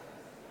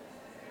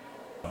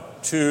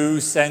to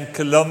St.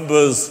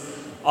 Columba's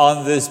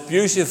on this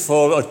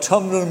beautiful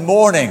autumnal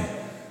morning,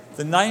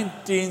 the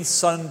 19th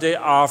Sunday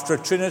after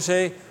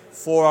Trinity,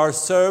 for our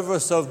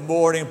service of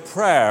morning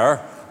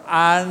prayer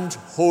and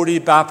holy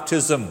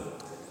baptism.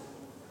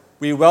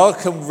 We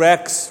welcome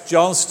Rex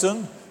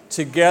Johnston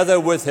together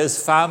with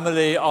his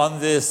family on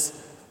this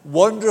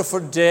wonderful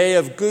day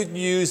of good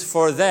news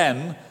for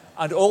them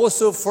and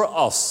also for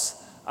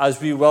us as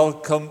we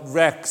welcome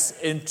Rex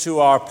into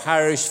our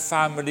parish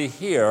family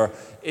here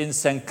in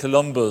St.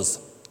 Columba's.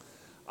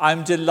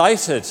 I'm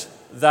delighted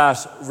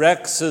that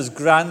Rex's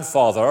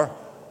grandfather,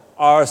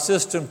 our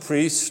assistant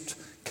priest,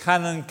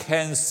 Canon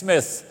Ken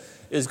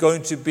Smith, is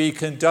going to be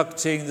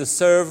conducting the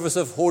service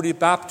of holy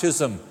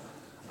baptism.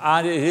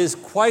 And it is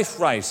quite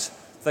right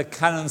that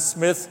Canon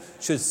Smith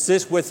should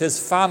sit with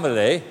his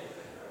family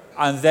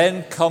and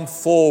then come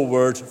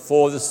forward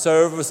for the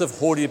service of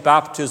holy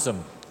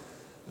baptism.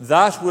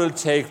 That will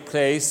take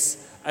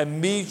place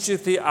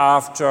immediately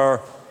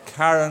after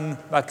Karen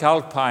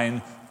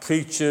McAlpine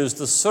preaches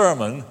the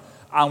sermon,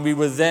 and we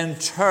will then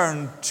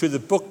turn to the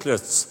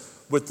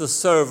booklets with the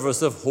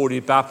service of holy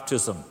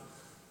baptism.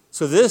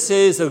 So this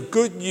is a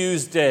good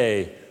news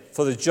day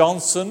for the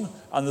Johnson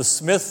and the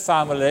Smith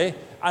family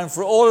and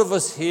for all of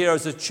us here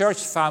as a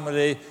church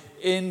family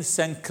in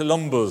St.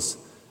 Columba's,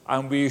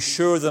 and we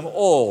assure them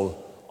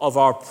all of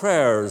our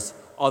prayers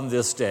on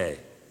this day.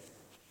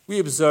 We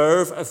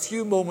observe a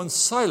few moments'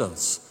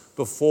 silence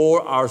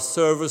before our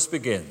service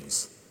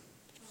begins.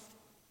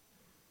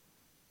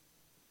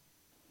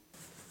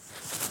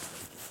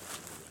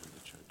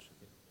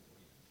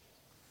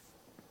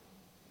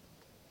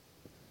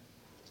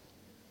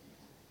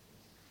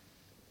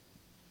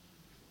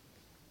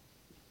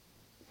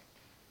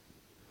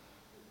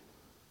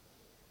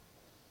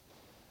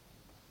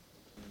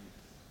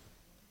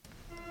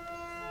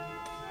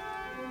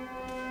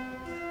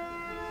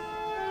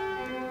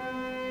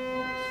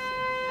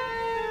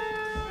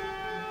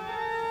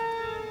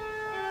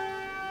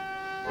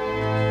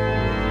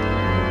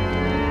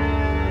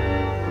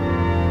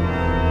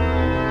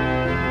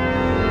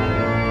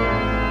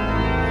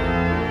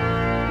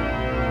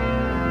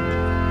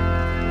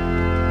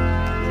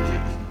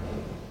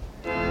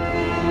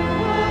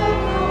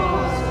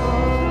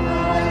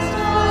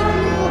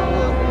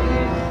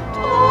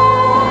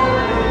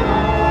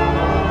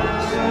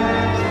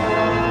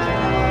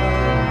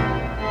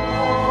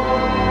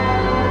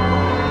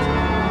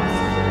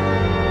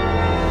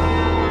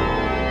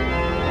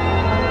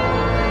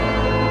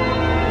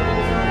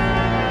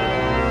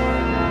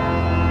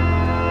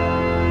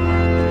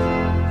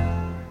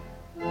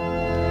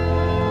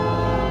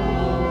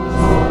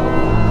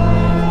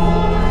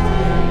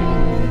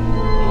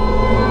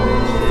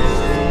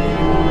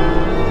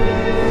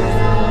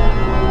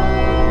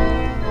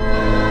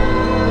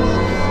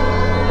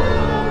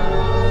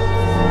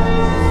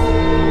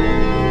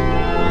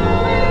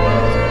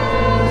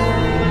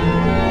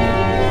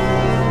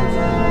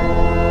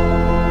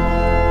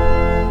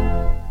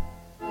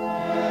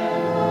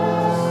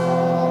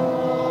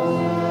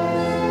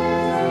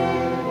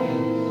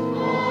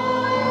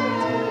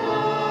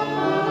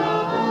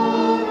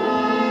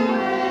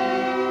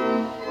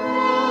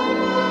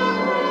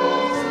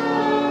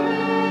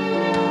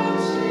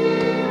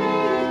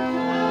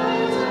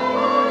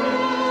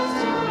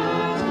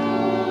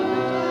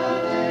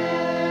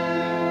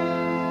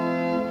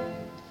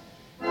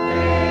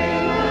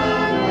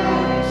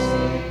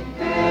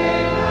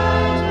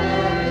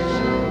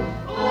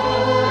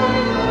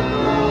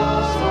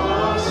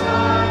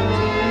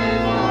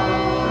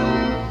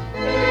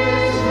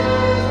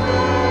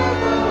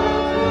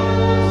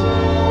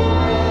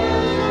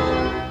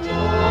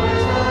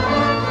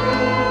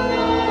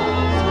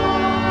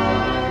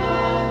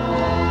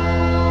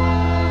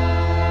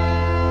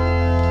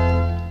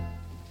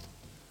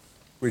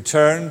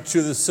 Turn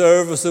to the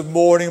service of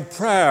morning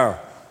prayer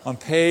on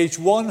page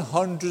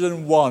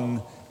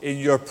 101 in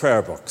your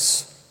prayer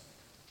books.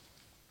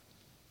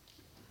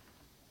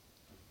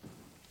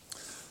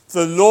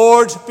 The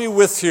Lord be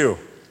with you.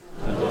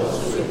 And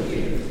also with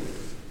you.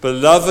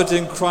 Beloved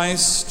in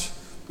Christ,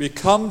 we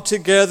come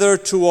together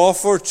to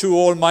offer to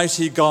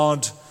Almighty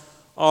God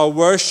our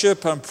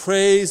worship and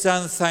praise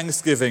and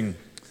thanksgiving,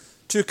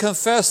 to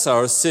confess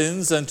our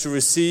sins and to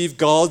receive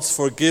God's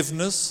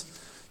forgiveness,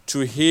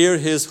 to hear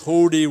his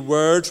holy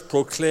word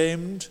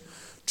proclaimed,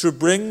 to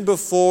bring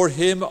before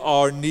him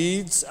our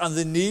needs and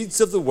the needs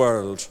of the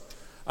world,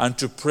 and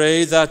to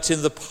pray that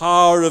in the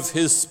power of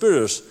his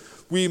Spirit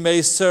we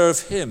may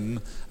serve him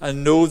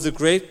and know the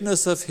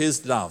greatness of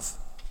his love.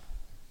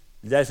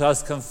 Let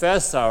us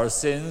confess our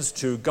sins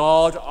to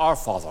God our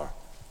Father.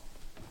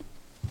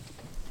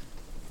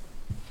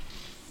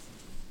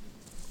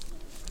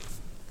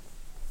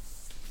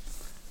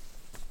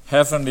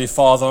 Heavenly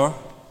Father,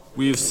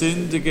 we have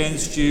sinned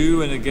against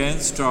you and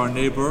against our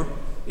neighbour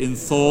in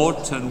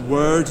thought and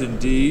word and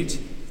deed,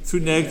 through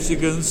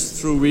negligence,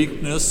 through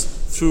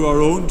weakness, through our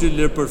own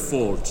deliberate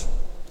fault,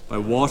 by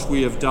what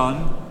we have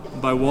done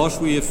and by what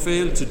we have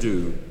failed to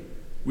do.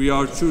 We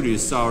are truly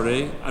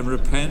sorry and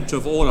repent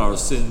of all our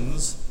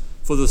sins,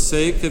 For the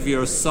sake of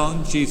your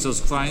Son,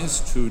 Jesus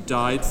Christ, who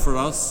died for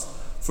us,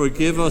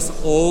 forgive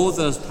us all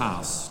that is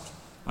past,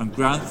 and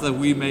grant that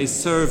we may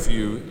serve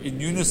you in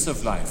newness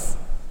of life,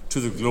 to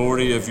the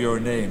glory of your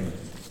name.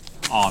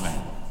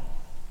 Amen.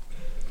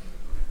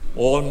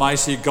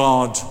 Almighty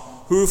God,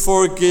 who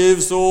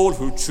forgives all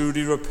who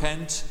truly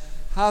repent,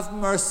 have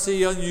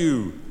mercy on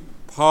you,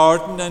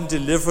 pardon and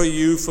deliver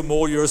you from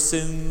all your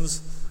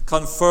sins,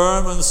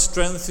 confirm and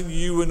strengthen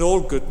you in all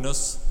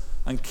goodness,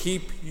 and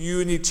keep you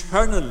in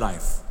eternal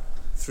life,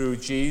 through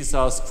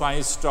Jesus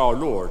Christ our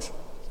Lord.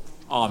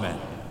 Amen.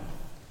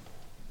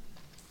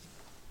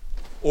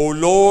 O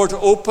Lord,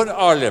 open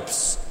our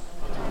lips.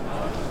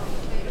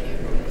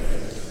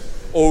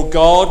 O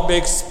God,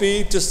 make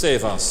speed to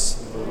save us.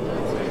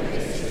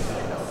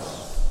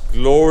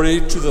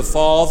 Glory to the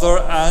Father,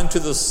 and to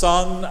the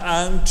Son,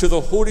 and to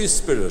the Holy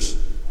Spirit.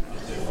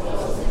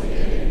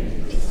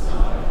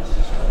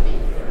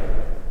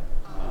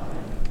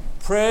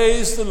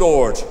 Praise the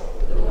Lord.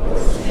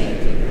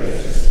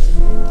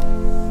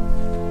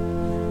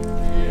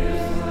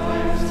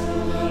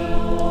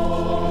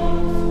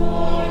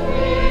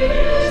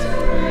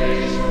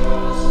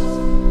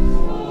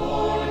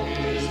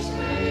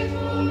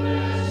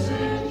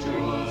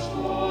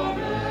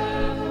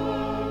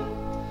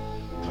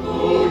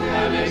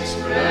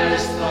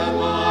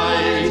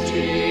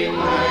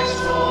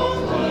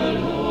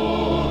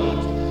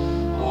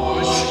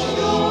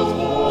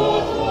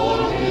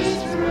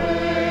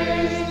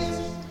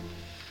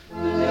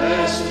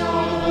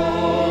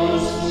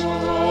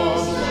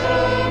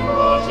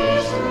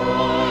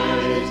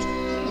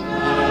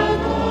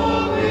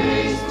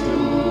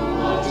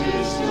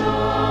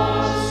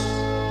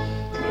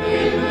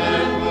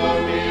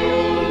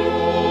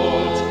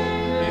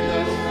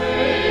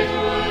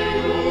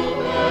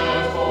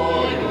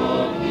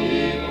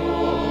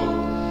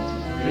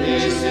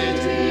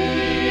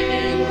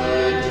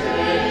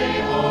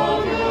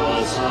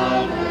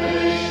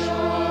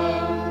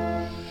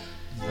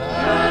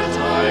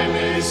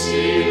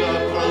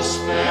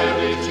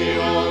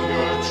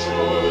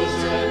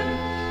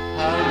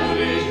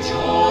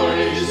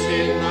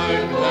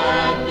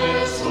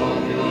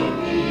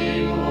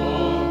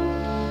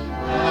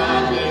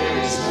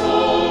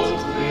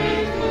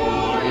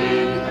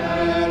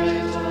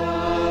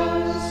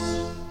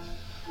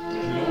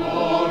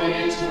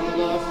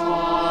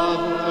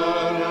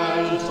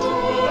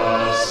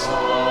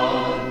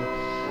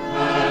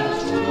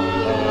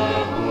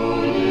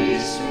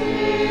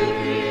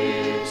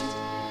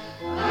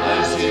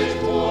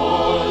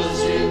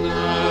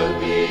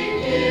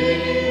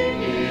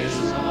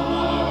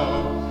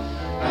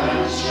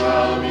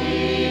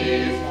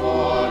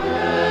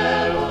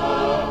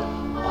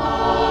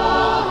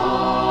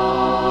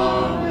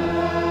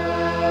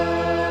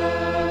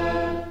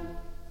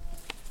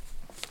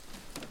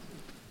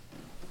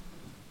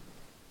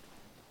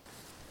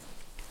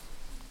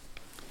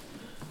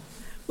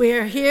 We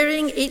are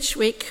hearing each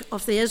week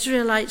of the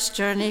Israelites'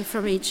 journey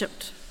from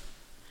Egypt.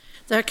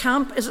 Their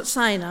camp is at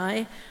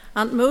Sinai,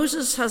 and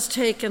Moses has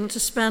taken to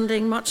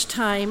spending much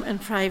time in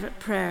private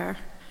prayer,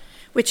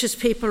 which his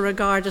people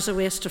regard as a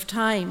waste of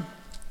time.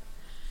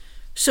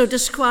 So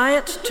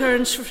disquiet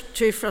turns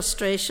to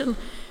frustration,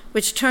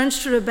 which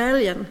turns to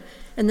rebellion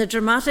in the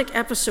dramatic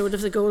episode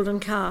of the golden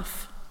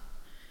calf.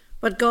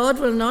 But God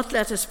will not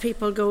let his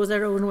people go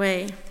their own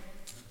way.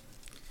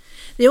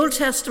 The Old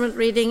Testament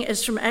reading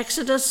is from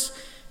Exodus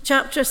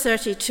chapter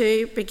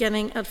 32,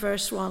 beginning at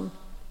verse 1.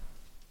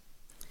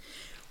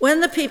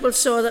 When the people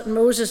saw that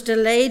Moses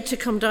delayed to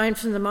come down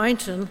from the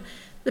mountain,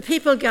 the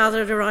people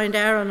gathered around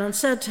Aaron and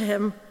said to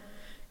him,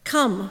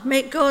 "Come,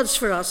 make gods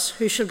for us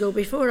who shall go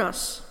before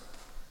us.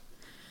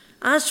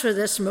 As for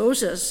this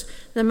Moses,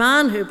 the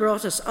man who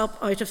brought us up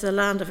out of the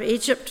land of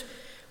Egypt,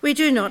 we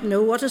do not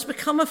know what has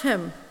become of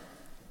him."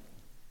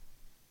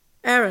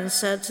 Aaron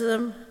said to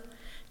them,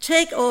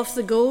 "Take off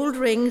the gold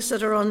rings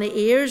that are on the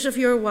ears of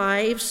your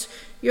wives,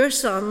 your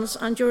sons,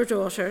 and your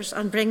daughters,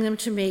 and bring them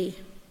to me."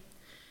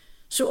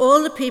 So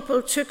all the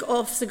people took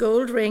off the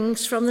gold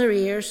rings from their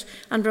ears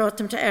and brought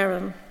them to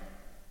Aaron.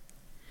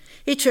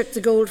 He took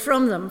the gold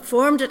from them,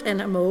 formed it in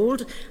a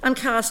mold, and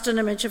cast an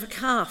image of a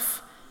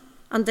calf.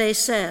 And they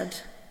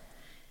said,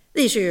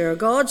 "These are your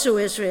gods, O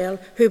Israel,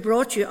 who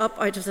brought you up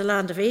out of the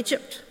land of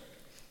Egypt."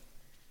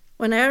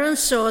 When Aaron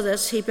saw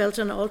this, he built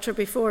an altar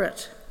before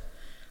it.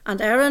 And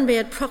Aaron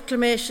made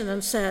proclamation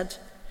and said,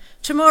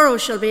 "Tomorrow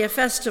shall be a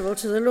festival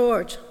to the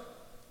Lord."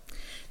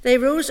 They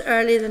rose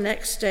early the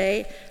next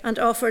day and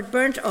offered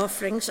burnt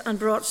offerings and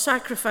brought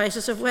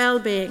sacrifices of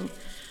well-being,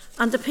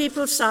 and the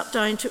people sat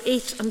down to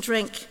eat and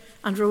drink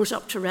and rose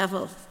up to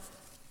revel.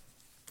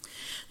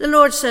 The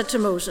Lord said to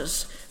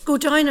Moses, "Go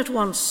down at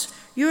once.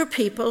 Your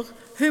people,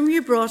 whom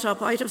you brought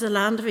up out of the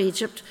land of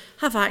Egypt,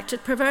 have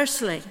acted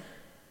perversely.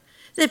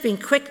 They've been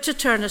quick to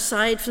turn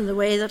aside from the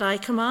way that I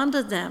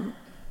commanded them.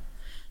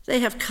 They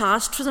have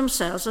cast for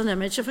themselves an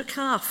image of a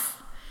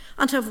calf,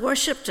 and have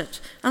worshipped it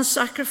and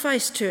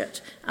sacrificed to it,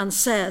 and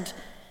said,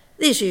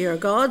 'These are your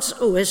gods,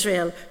 O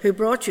Israel, who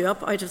brought you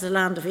up out of the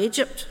land of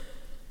Egypt.'"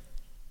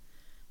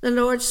 The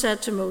Lord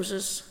said to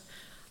Moses,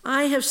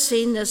 I have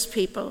seen this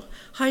people,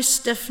 how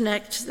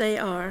stiff-necked they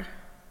are.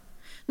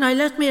 Now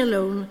let me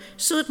alone,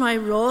 so that my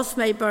wrath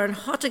may burn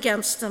hot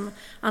against them,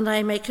 and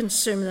I may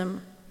consume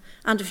them.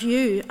 And of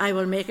you I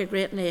will make a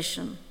great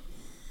nation.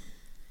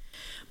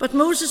 But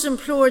Moses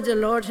implored the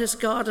Lord his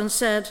God and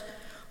said,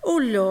 O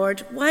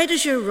Lord, why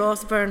does your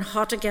wrath burn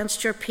hot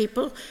against your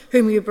people,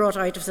 whom you brought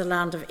out of the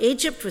land of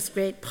Egypt with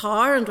great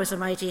power and with a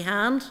mighty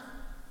hand?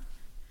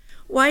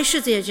 Why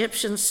should the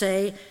Egyptians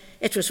say,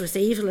 it was with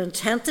evil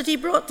intent that he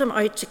brought them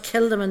out to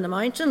kill them in the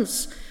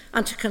mountains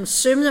and to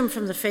consume them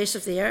from the face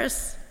of the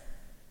earth?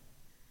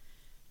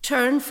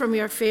 Turn from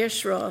your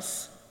fierce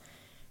wrath,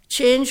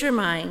 change your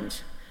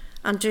mind,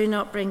 and do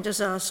not bring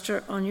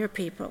disaster on your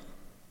people.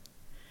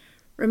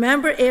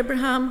 Remember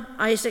Abraham,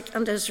 Isaac,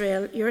 and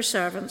Israel, your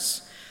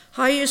servants,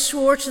 how you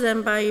swore to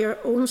them by your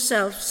own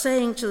self,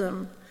 saying to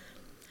them,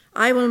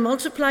 I will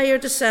multiply your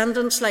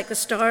descendants like the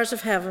stars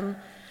of heaven,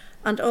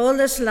 and all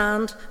this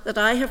land that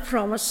I have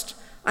promised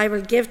I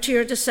will give to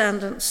your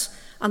descendants,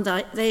 and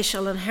they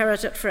shall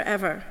inherit it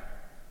forever.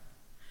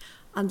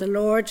 And the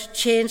Lord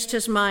changed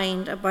his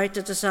mind about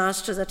the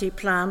disaster that he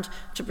planned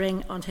to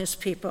bring on his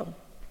people.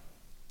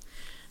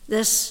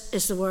 This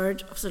is the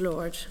word of the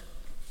Lord.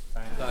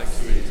 Thanks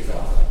be to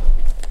God.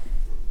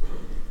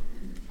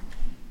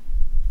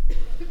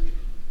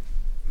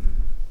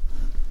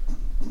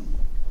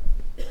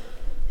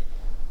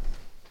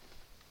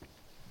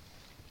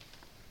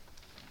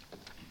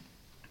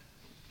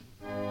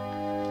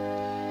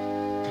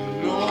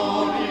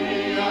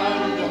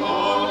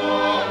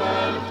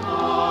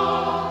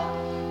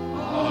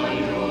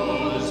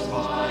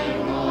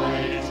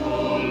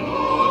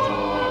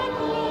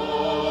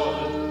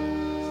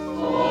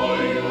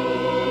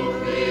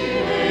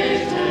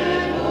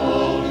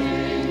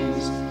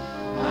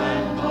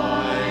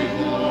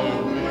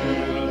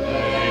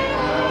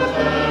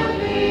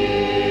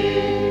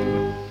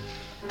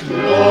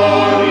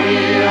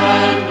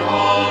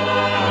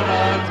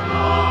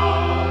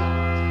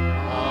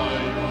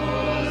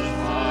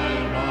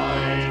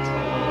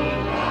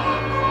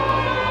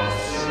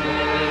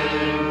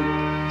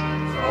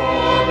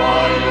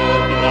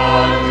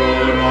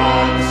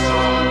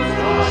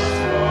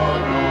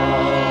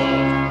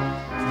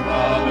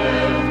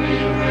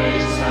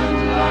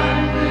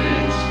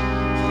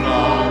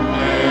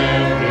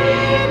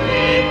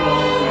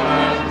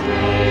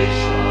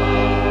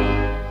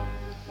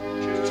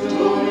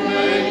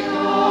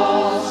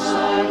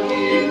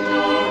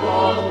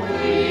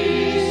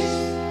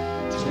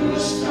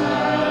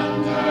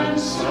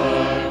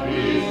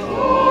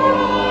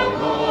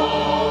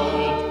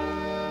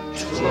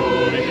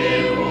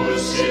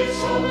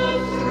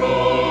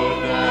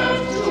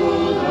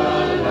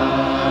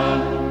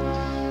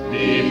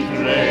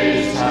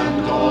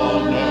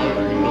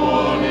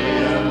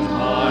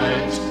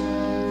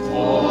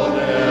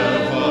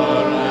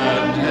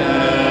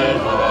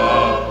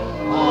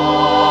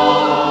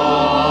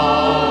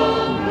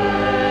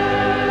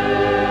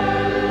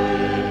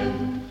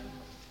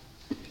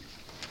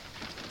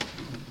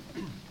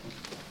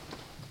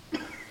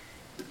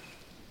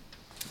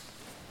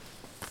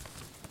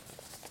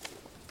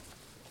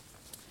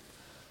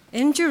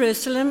 In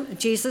Jerusalem,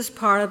 Jesus'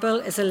 parable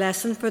is a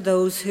lesson for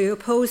those who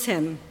oppose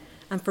him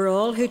and for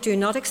all who do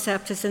not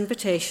accept his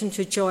invitation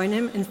to join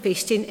him in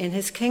feasting in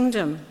his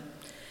kingdom.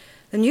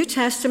 The New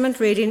Testament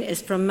reading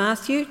is from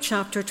Matthew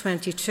chapter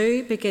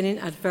 22, beginning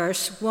at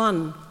verse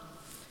 1.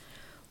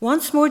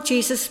 Once more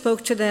Jesus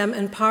spoke to them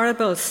in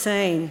parables,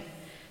 saying,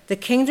 "The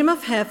kingdom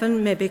of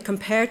heaven may be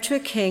compared to a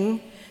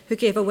king who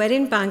gave a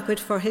wedding banquet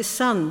for his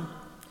son.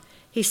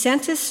 He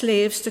sent his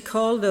slaves to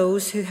call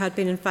those who had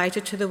been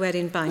invited to the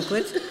wedding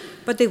banquet,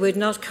 but they would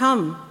not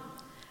come.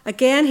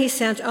 Again he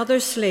sent other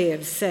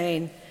slaves,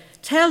 saying,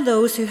 'Tell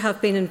those who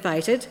have been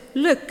invited,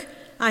 look,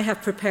 I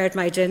have prepared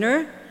my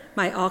dinner,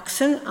 my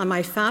oxen and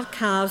my fat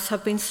calves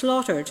have been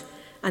slaughtered,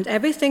 and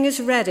everything is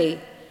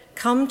ready.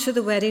 Come to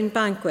the wedding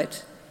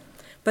banquet.'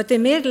 But they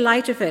made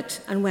light of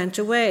it and went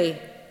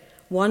away,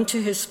 one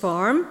to his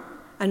farm,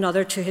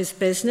 another to his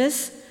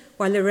business,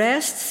 while the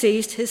rest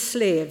seized his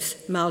slaves,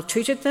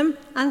 maltreated them,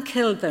 and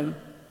killed them.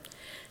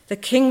 The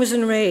king was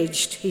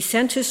enraged. He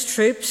sent his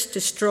troops,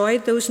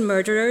 destroyed those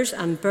murderers,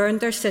 and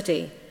burned their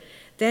city.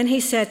 Then he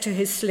said to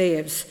his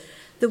slaves,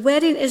 'The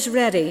wedding is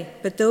ready,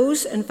 but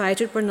those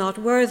invited were not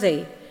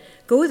worthy.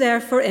 Go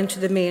therefore into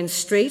the main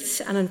streets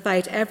and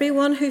invite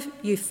everyone who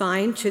you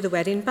find to the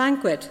wedding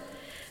banquet.'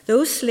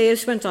 Those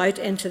slaves went out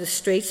into the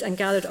streets and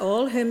gathered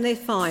all whom they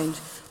found,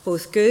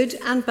 both good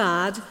and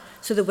bad,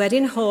 so the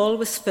wedding hall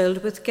was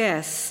filled with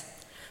guests.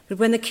 But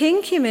when the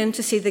king came in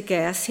to see the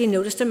guests, he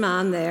noticed a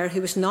man there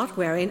who was not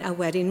wearing a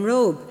wedding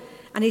robe.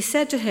 And he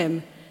said to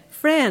him,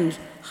 'Friend,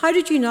 how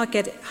did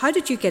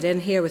you get in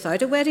here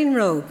without a wedding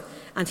robe?'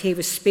 And he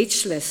was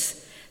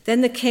speechless.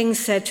 Then the king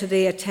said to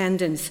the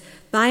attendants,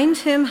 'Bind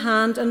him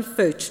hand and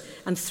foot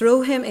and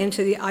throw him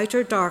into the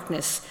outer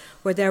darkness,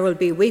 where there will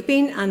be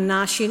weeping and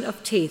gnashing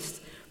of teeth.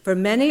 For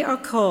many are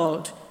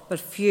called, but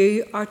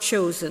few are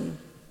chosen.'"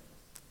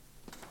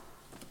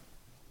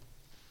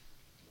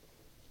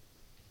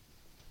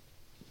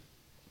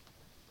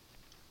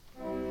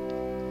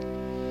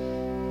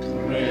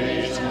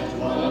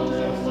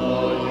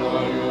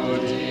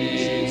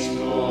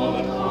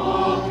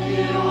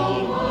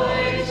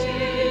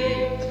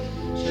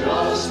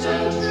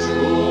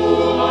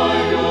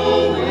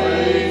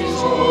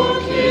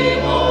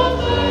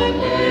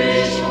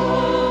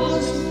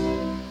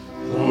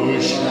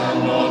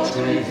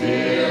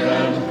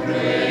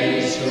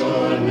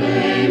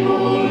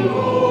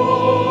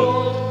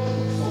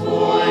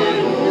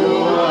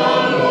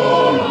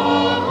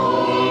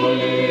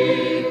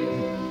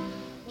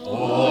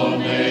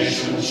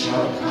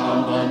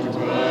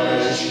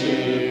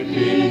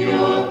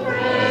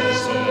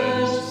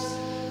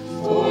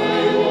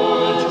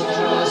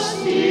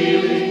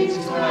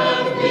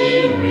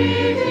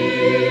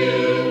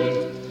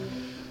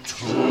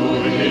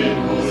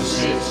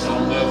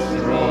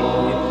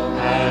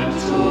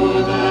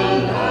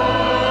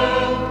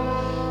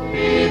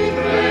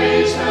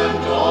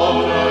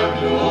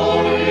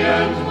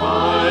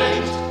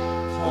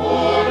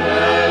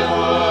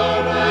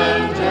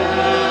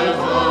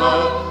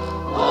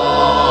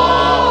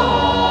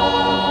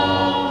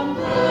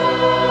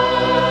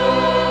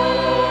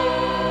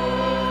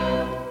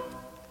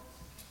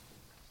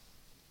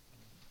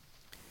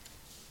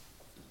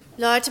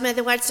 Lord, may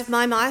the words of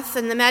my mouth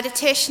and the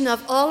meditation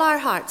of all our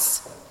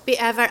hearts be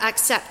ever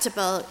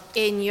acceptable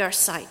in your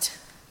sight.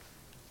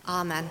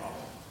 Amen.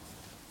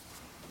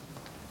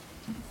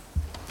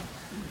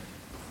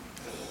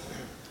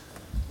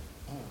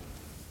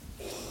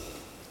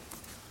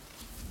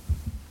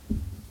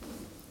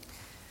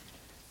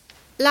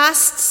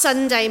 Last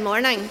Sunday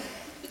morning,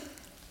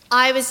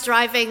 I was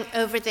driving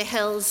over the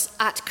hills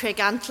at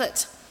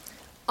Craigantlet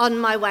on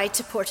my way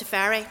to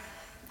Portaferry.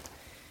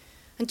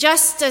 And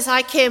just as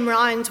I came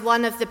round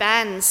one of the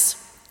bends,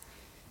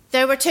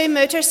 there were two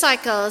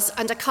motorcycles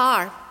and a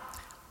car,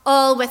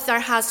 all with their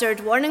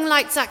hazard warning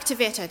lights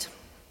activated.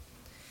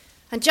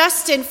 And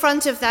just in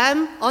front of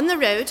them, on the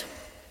road,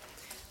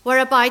 were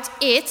about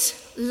 8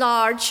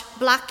 large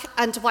black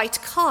and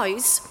white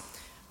cows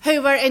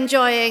who were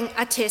enjoying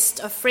a taste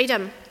of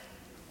freedom.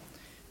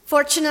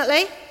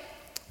 Fortunately,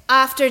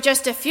 after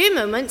just a few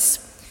moments,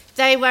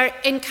 they were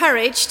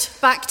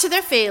encouraged back to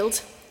their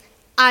field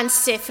and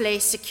safely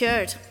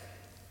secured.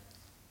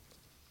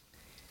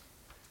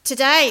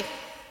 Today,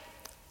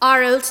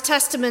 our Old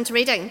Testament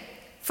reading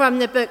from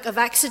the book of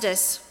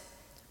Exodus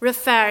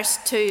refers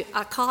to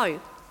a cow,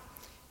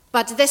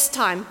 but this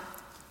time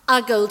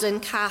a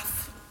golden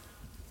calf.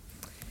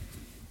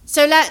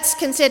 So let's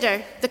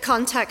consider the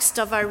context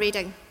of our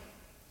reading.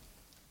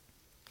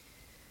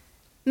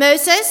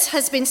 Moses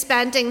has been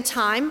spending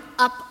time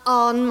up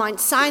on Mount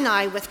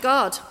Sinai with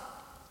God.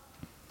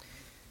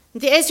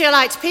 The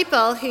Israelite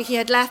people who he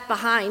had left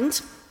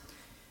behind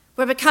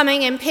were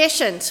becoming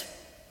impatient.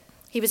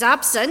 He was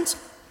absent,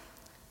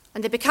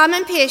 and they become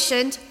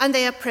impatient and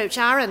they approach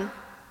Aaron.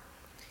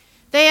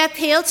 They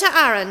appeal to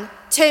Aaron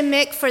to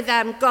make for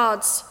them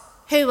gods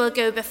who will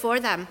go before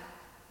them.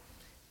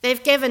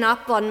 They've given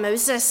up on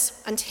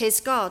Moses and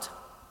his God.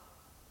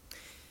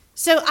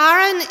 So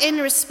Aaron, in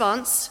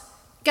response,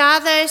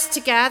 gathers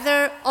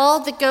together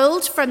all the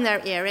gold from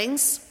their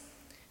earrings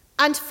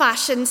and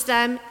fashions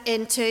them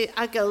into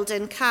a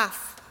golden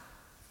calf.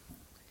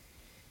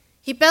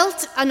 He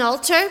built an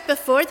altar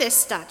before this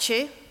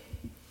statue,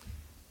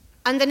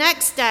 and the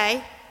next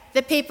day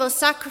the people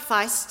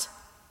sacrificed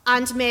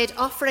and made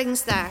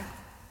offerings there.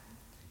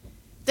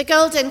 The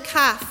golden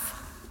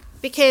calf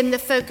became the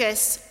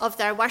focus of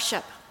their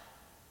worship,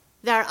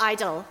 their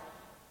idol.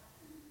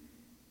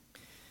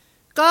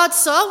 God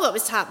saw what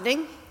was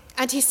happening,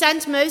 and he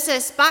sent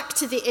Moses back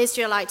to the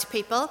Israelite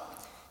people,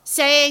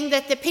 saying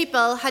that the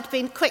people had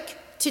been quick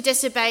to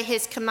disobey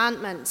his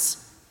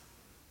commandments,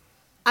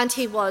 and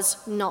he was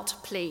not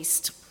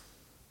pleased.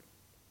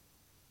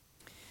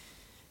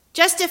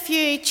 Just a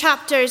few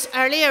chapters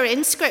earlier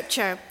in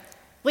Scripture,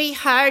 we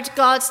heard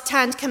God's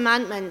 10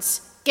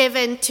 commandments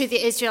given to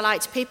the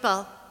Israelite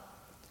people.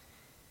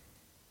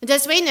 And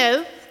as we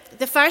know,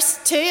 the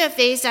first 2 of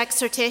these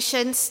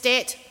exhortations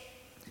state,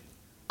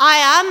 "I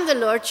am the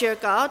Lord your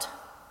God.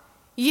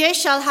 You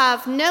shall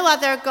have no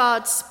other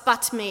gods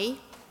but me.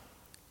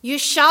 You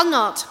shall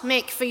not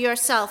make for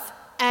yourself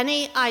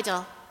any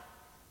idol."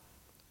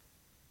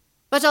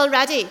 But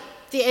already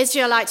the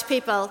Israelite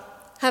people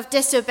have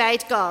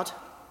disobeyed God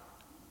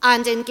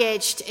and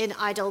engaged in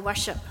idol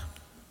worship.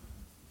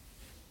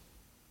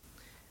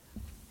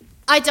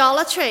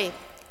 Idolatry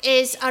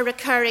is a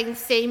recurring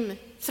theme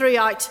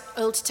throughout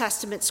Old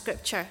Testament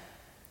scripture.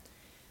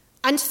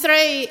 And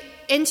through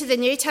into the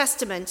New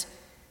Testament,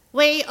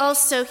 we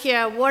also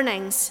hear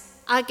warnings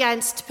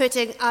against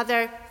putting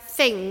other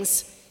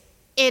things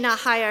in a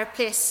higher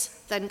place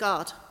than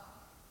God.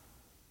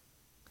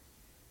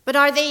 But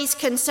are these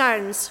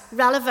concerns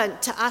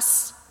relevant to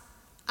us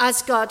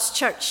as God's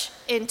church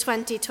in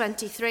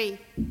 2023?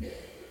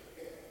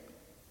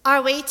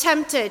 Are we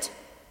tempted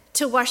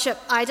to worship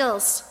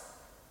idols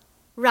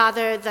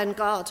rather than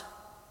God?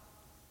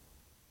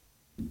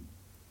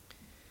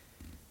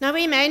 Now,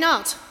 we may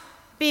not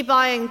be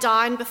bowing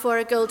down before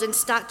a golden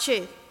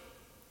statue,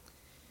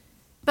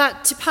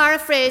 but to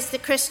paraphrase the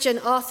Christian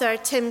author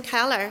Tim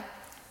Keller,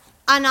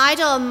 an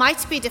idol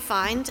might be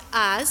defined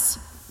as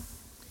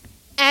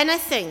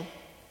anything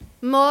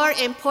more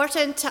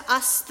important to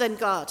us than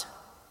God,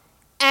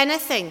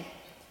 anything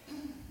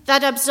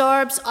that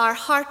absorbs our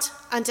heart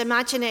and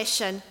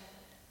imagination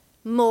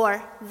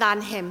more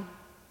than him.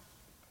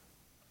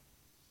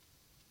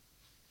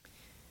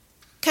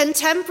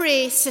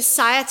 Contemporary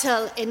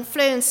societal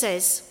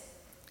influences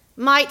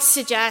might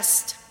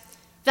suggest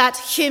that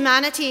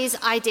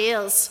humanity's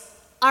ideals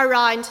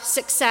around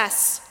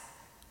success,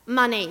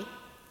 money,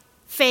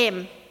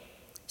 fame,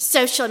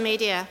 social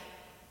media,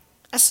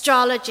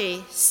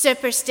 astrology,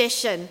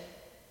 superstition,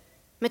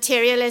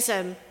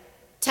 materialism,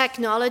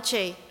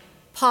 technology,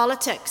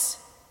 politics,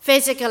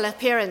 physical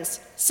appearance,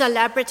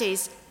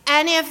 celebrities,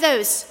 any of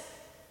those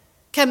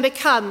can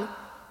become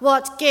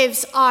what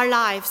gives our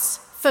lives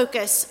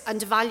focus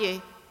and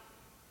value.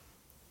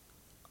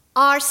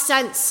 Our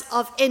sense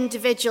of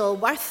individual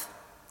worth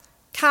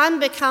can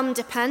become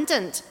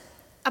dependent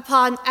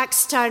upon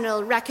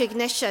external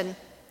recognition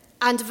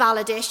and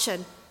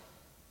validation.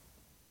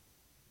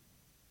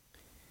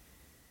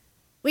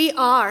 We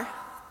are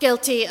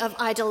guilty of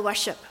idol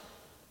worship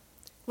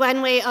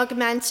when we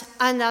augment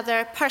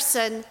another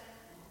person,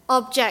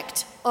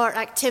 object, or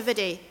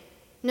activity,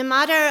 no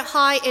matter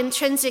how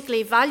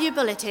intrinsically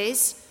valuable it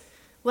is,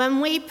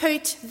 when we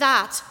put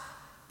that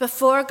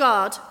before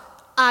God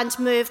and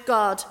move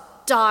God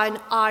down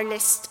our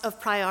list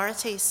of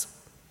priorities.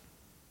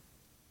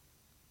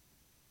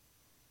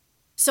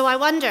 So I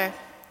wonder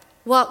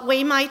what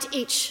we might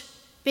each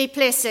be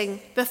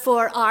placing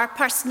before our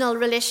personal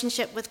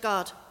relationship with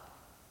God.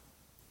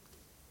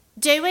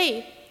 Do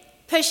we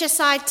push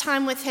aside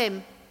time with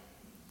him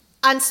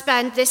and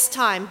spend this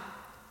time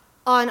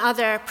on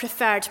other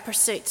preferred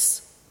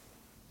pursuits?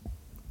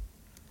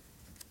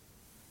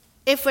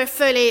 If we're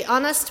fully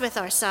honest with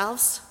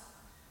ourselves,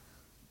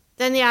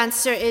 then the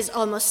answer is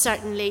almost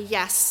certainly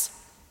yes,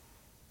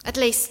 at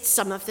least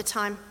some of the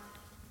time.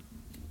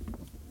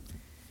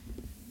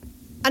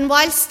 And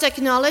whilst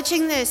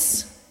acknowledging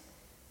this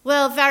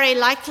will very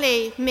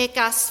likely make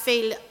us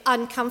feel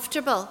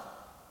uncomfortable,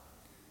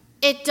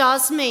 it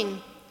does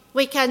mean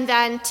we can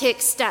then take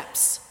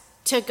steps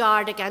to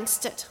guard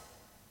against it.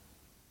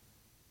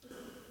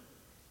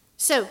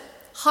 So,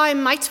 how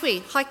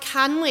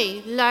can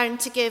we learn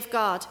to give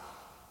God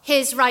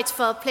his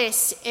rightful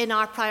place in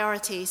our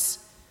priorities?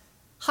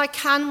 How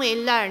can we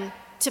learn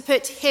to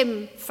put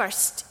him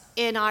first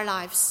in our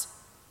lives?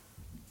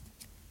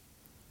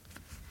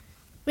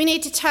 We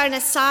need to turn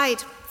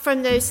aside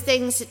from those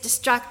things that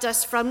distract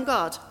us from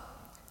God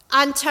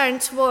and turn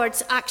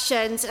towards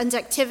actions and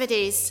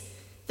activities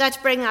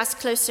that bring us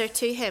closer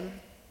to him.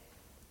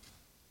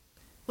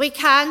 We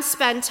can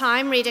spend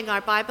time reading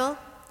our Bible,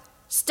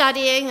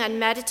 studying and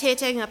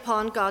meditating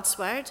upon God's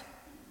word.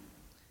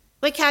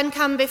 We can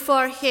come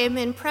before him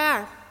in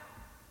prayer.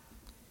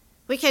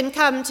 We can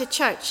come to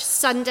church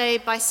Sunday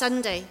by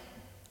Sunday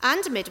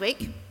and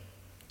midweek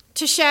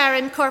to share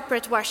in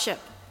corporate worship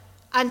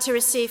and to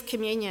receive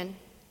communion.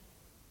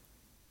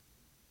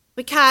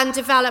 We can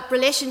develop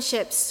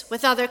relationships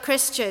with other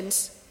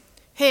Christians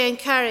who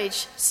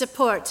encourage,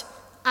 support,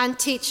 and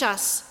teach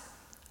us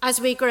as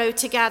we grow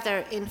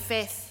together in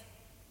faith.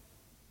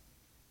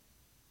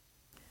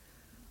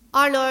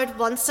 Our Lord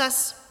wants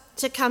us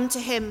to come to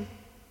him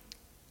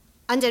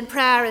and in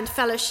prayer and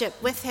fellowship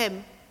with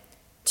him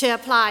to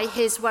apply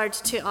his word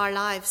to our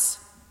lives.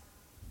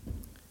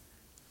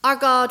 Our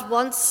God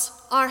wants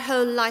our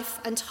whole life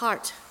and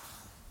heart.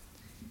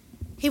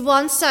 He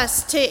wants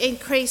us to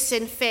increase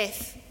in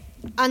faith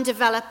and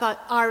develop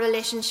our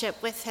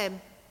relationship with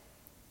him.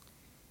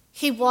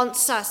 He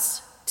wants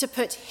us to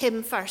put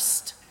him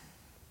first.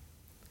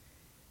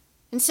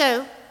 And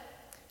so,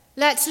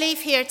 let's leave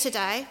here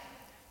today,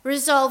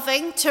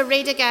 resolving to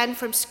read again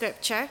from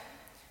Scripture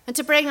and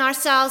to bring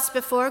ourselves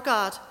before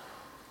God,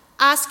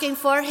 asking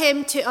for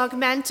him to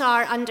augment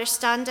our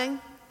understanding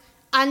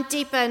and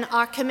deepen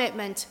our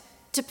commitment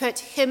to put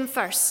him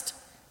first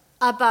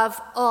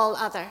above all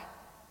other.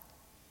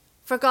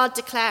 For God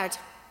declared,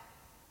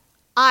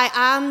 "I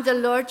am the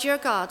Lord your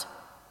God.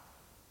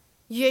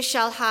 You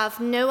shall have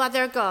no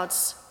other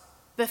gods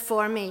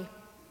before me."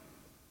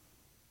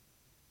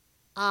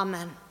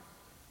 Amen.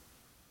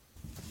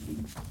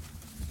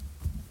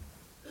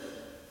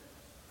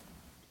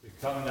 We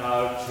come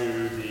now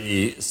to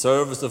the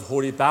service of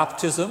Holy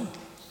Baptism,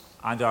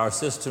 and our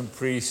assistant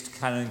priest,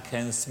 Canon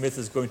Ken Smith,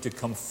 is going to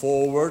come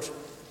forward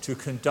to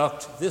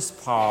conduct this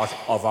part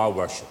of our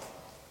worship.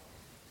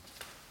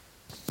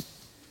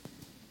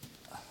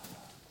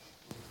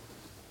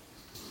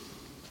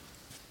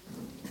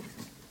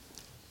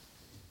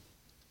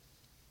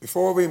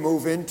 Before we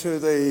move into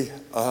the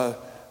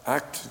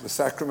the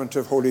sacrament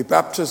of Holy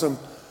Baptism,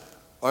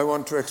 I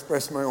want to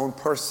express my own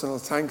personal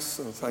thanks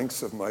and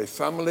thanks of my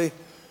family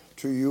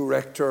to you,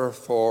 Rector,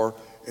 for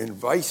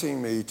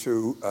inviting me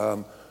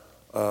to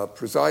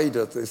preside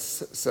at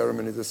this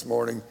ceremony this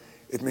morning.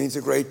 It means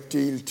a great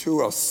deal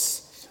to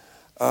us.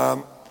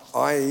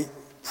 I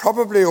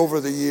probably over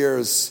the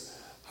years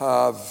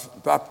have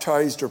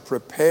baptized or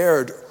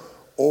prepared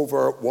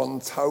over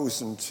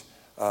 1,000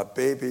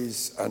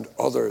 babies and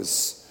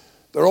others.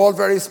 They're all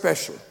very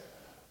special,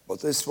 but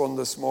this one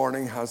this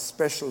morning has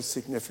special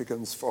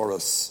significance for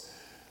us.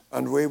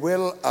 And we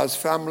will, as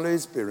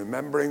families, be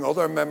remembering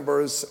other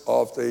members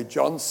of the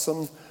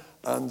Johnson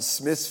and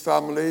Smith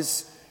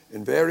families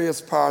in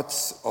various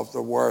parts of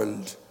the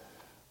world.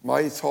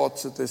 My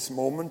thoughts at this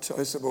moment,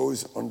 I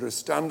suppose,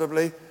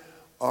 understandably,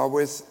 are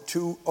with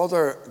two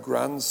other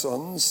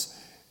grandsons,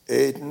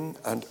 Aidan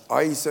and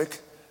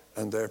Isaac,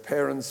 and their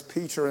parents,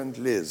 Peter and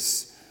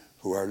Liz,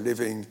 who are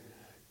living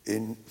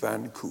in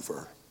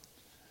Vancouver.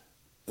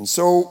 And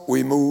so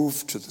we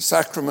move to the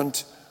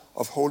sacrament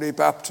of Holy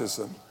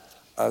Baptism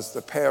as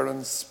the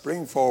parents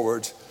bring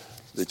forward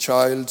the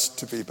child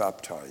to be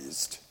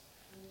baptized.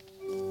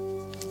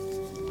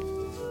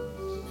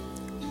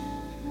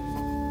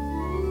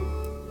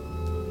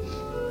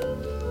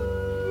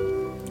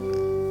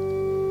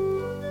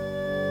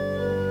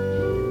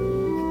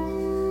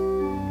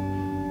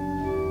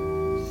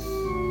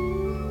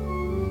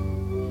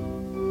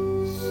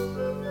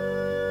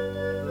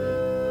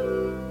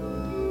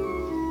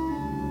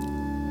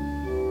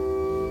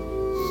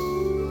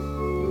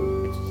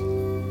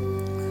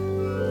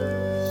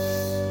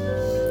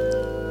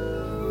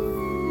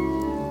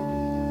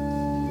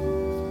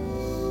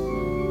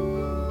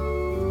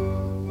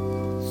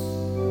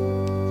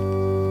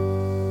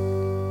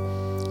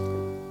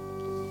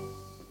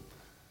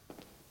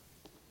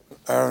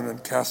 Aaron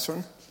and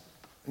Catherine,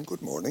 and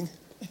good morning.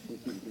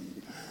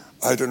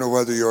 I don't know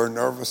whether you're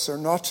nervous or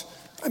not.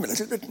 I'm a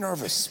little bit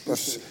nervous,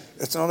 but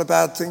it's not a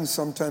bad thing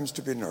sometimes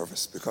to be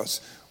nervous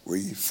because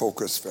we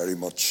focus very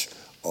much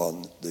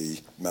on the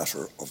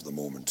matter of the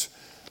moment.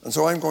 And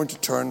so I'm going to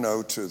turn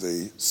now to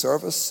the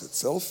service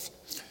itself.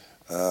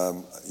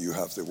 You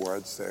have the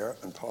words there,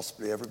 and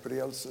possibly everybody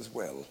else as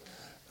well.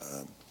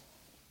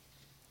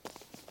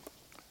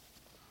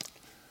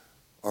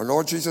 Our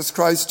Lord Jesus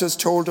Christ has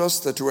told us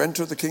that to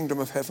enter the kingdom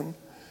of heaven,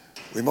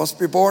 we must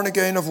be born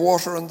again of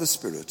water and the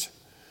Spirit,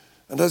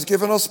 and has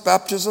given us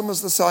baptism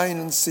as the sign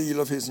and seal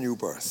of his new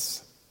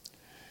birth.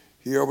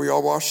 Here we are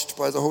washed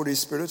by the Holy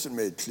Spirit and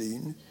made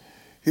clean.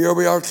 Here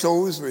we are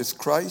clothed with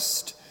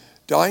Christ,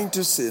 dying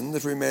to sin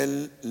that we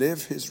may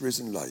live his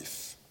risen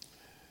life.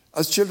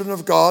 As children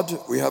of God,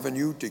 we have a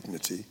new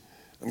dignity,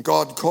 and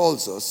God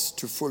calls us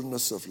to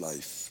fullness of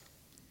life.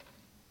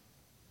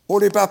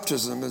 Holy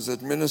baptism is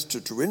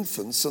administered to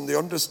infants on the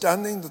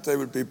understanding that they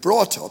will be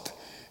brought up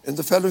in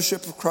the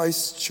fellowship of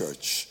Christ's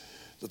church,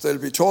 that they'll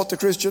be taught the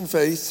Christian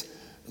faith,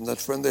 and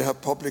that when they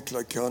have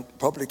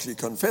publicly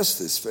confessed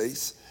this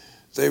faith,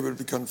 they will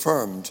be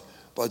confirmed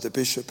by the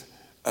bishop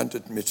and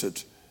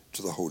admitted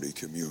to the Holy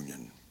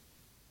Communion.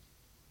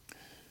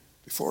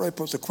 Before I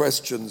put the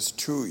questions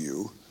to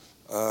you,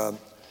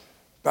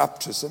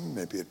 baptism,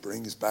 maybe it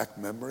brings back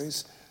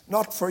memories,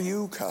 not for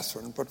you,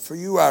 Catherine, but for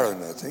you,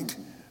 Aaron, I think,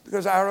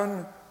 because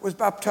Aaron was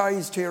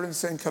baptized here in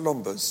St.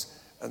 Columba's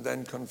and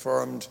then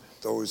confirmed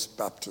those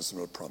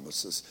baptismal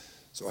promises.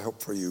 So I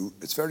hope for you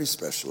it's very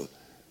special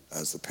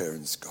as the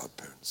parents,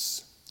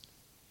 godparents.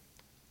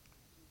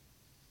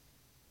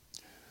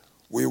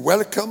 We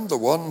welcome the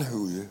one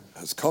who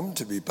has come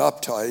to be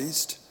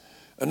baptized,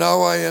 and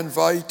now I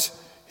invite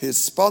his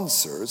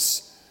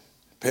sponsors,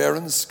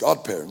 parents,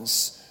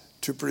 godparents,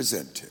 to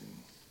present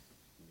him.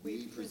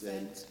 We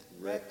present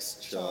Rex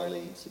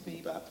Charlie to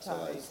be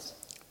baptized.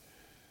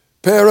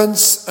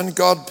 Parents and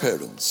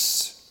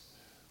godparents,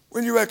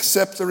 will you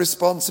accept the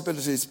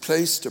responsibilities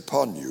placed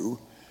upon you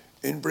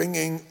in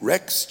bringing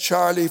Rex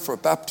Charlie for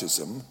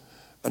baptism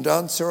and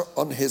answer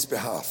on his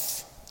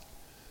behalf?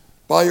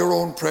 By your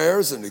own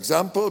prayers and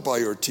example, by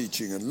your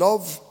teaching and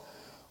love,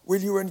 will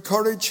you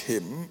encourage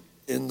him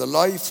in the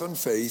life and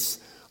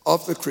faith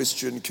of the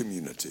Christian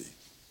community?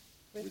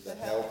 With the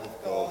help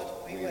of God,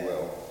 we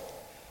will.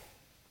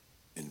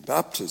 In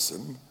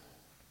baptism,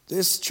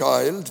 this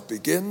child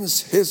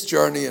begins his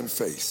journey in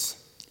faith.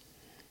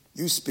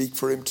 You speak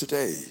for him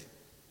today.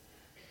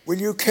 Will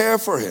you care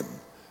for him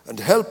and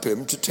help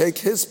him to take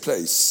his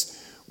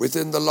place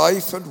within the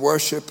life and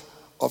worship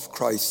of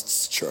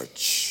Christ's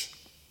church?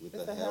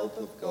 With the help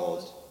of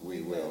God, we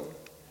will.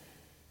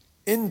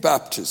 In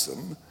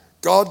baptism,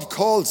 God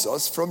calls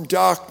us from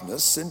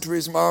darkness into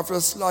his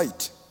marvelous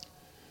light.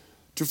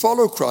 To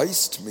follow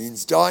Christ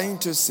means dying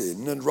to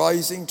sin and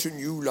rising to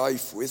new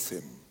life with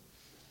him.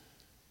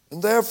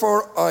 And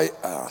therefore I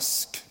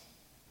ask,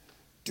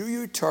 do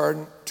you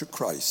turn to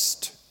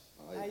Christ?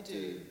 I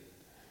do.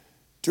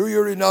 Do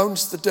you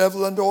renounce the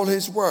devil and all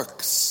his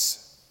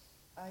works?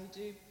 I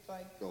do,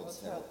 by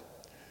God's help.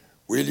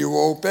 Will you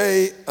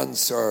obey and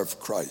serve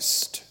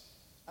Christ?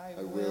 I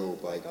will,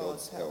 by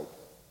God's help.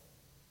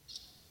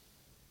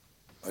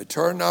 I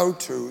turn now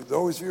to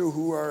those of you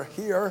who are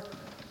here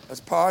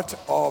as part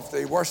of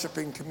the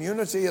worshipping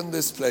community in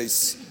this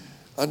place,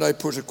 and I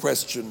put a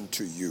question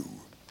to you.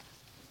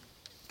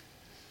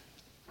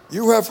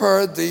 You have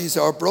heard these,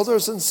 our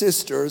brothers and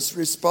sisters,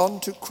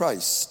 respond to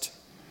Christ.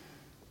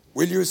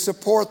 Will you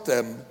support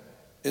them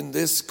in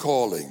this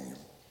calling?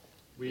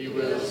 We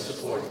will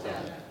support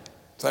them.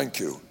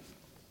 Thank you.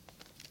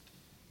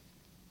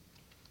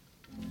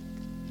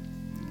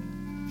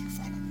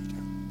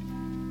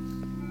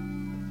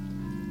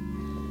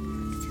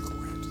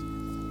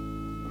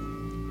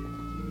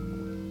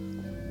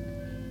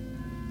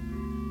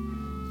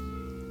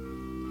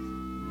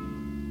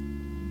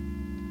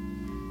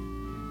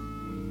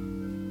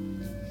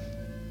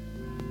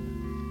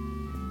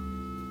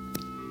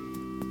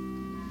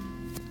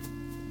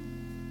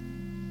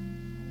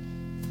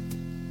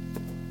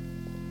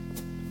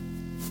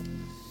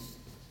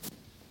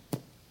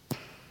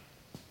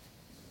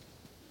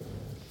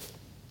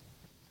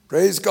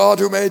 Praise God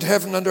who made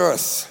heaven and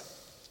earth.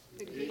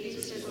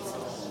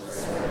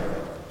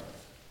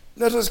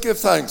 Let us give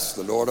thanks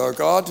to the Lord our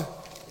God.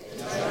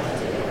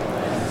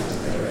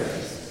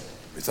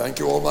 We thank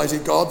you, Almighty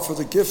God, for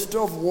the gift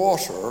of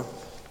water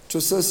to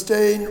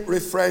sustain,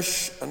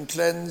 refresh, and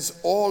cleanse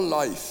all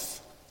life.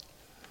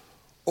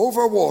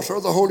 Over water,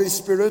 the Holy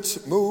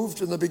Spirit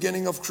moved in the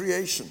beginning of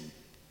creation.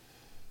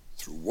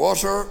 Through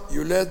water,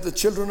 you led the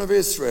children of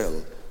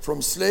Israel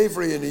from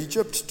slavery in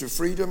Egypt to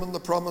freedom in the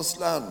Promised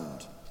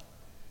Land.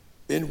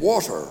 In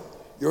water,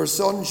 your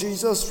Son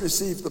Jesus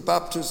received the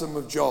baptism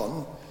of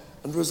John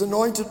and was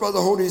anointed by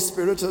the Holy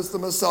Spirit as the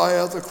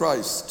Messiah, the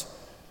Christ,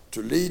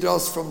 to lead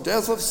us from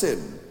death of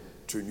sin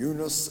to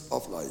newness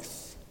of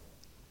life.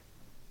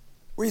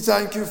 We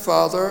thank you,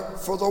 Father,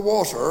 for the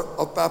water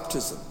of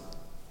baptism.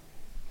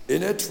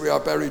 In it we are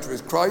buried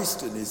with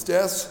Christ in his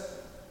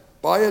death.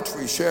 By it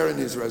we share in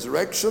his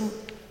resurrection.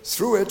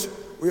 Through it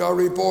we are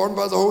reborn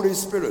by the Holy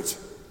Spirit.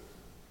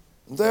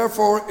 And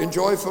therefore, in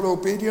joyful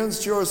obedience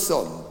to your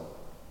Son,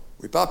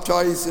 we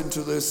baptize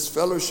into this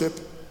fellowship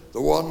the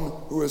one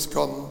who has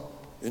come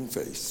in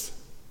faith.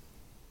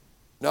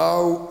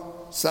 Now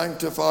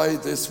sanctify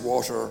this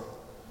water,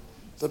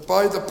 that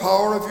by the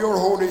power of your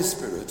Holy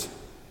Spirit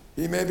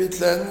he may be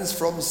cleansed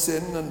from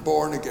sin and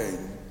born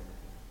again.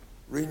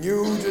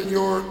 Renewed in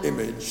your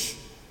image,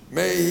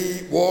 may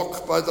he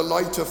walk by the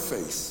light of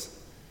faith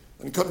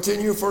and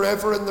continue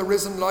forever in the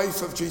risen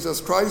life of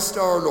Jesus Christ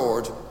our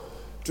Lord,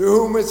 to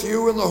whom with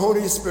you and the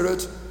Holy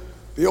Spirit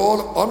be all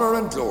honor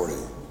and glory,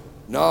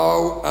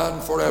 now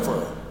and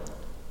forever.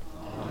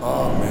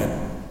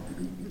 Amen.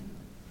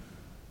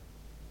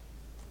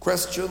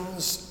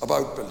 Questions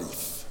about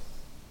belief.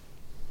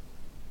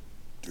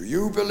 Do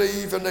you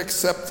believe and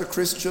accept the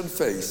Christian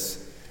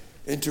faith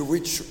into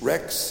which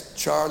Rex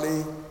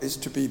Charlie is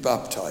to be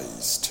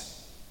baptized?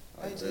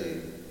 I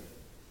do.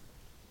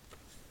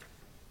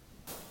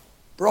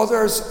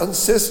 Brothers and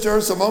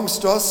sisters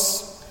amongst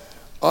us,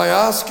 I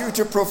ask you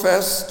to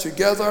profess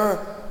together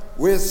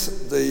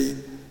with the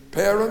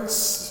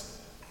parents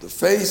the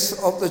faith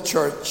of the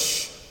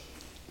Church.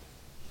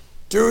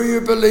 Do you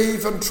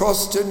believe and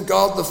trust in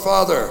God the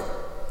Father?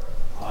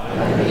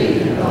 I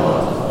believe in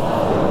God the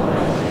Father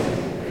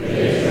Almighty,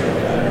 creator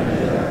of heaven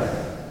and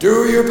earth.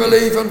 Do you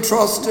believe and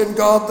trust in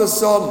God the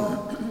Son?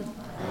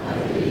 I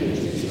believe in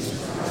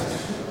Jesus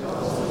Christ,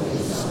 God's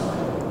only Son,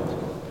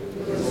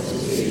 who was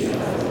conceived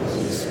by the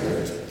Holy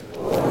Spirit,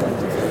 born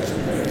of the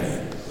Virgin Mary,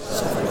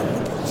 suffered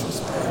under Pontius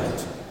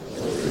Pilate,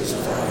 was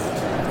crucified,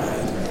 died,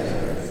 and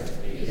buried.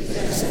 He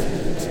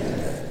descended into the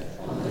dead.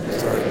 On the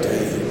third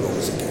day he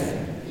rose again.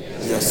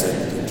 He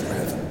ascended into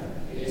heaven.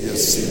 He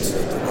is seated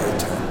at the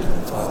right hand of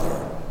the Father,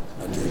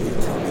 and he will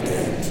come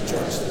again to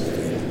judge the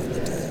living and the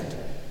dead.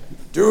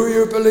 Do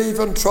you believe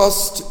and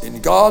trust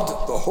in God,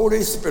 the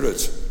Holy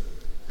Spirit?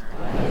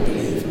 I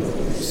believe in the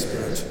Holy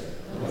Spirit,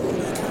 the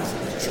Holy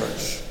Catholic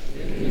Church,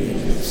 the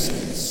communion of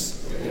saints,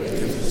 the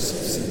forgiveness of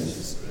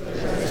sins, the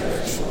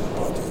resurrection of the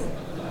body,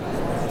 and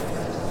the life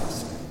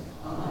everlasting.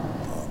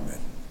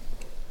 Amen.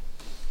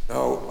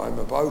 Now, I'm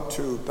about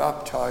to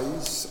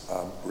baptize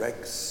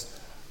Rex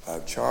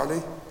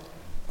Charlie.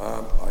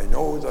 I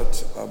know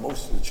that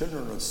most of the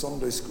children at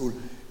Sunday school,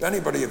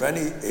 anybody of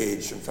any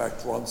age, in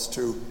fact, wants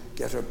to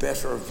get a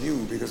better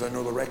view, because I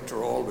know the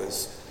rector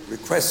always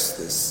requests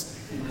this.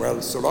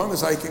 Well, so long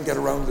as I can get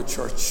around the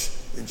church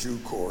in due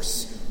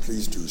course,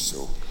 please do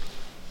so.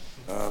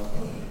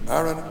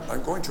 Aaron,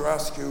 I'm going to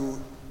ask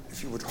you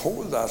if you would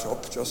hold that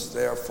up just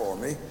there for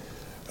me,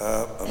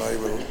 and I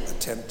will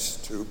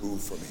attempt to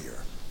move from here.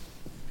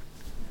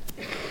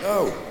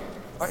 Now,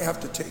 I have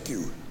to take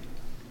you.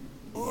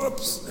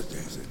 Whoops.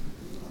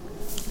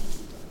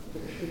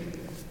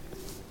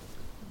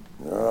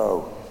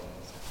 Now,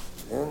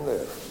 in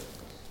there.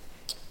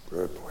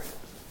 Good boy.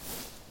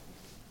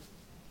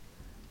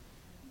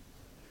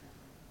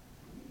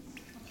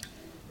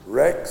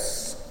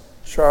 Rex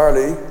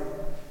Charlie,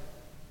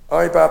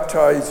 I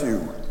baptize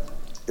you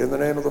in the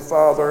name of the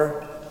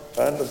Father,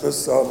 and of the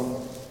Son,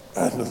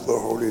 and of the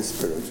Holy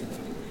Spirit.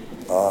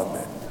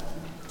 Amen.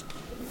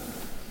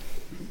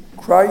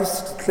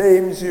 Christ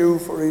claims you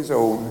for his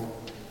own.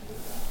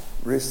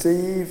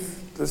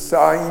 Receive the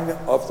sign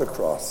of the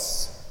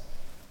cross.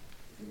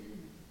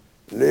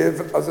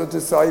 Live as a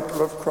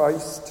disciple of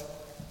Christ.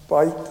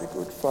 Fight the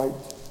good fight.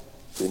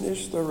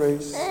 Finish the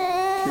race.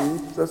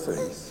 Keep the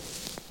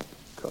faith.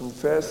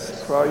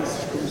 Confess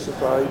Christ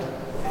crucified.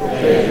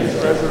 Proclaim his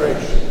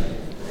resurrection.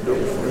 Look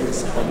for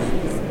his coming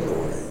in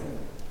glory.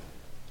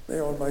 May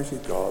Almighty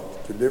God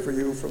deliver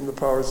you from the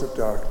powers of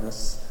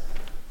darkness,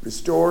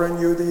 restore in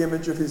you the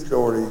image of his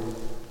glory,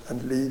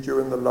 and lead you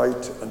in the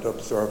light and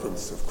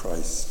observance of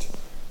Christ.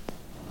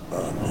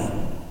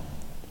 Amen.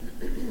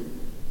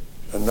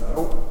 And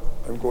now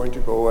I'm going to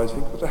go, I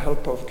think with the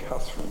help of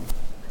Catherine,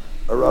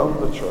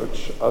 around the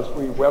church as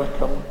we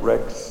welcome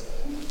Rex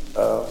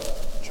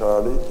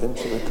Charlie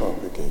into the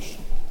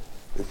congregation.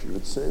 If you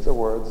would say the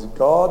words,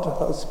 God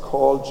has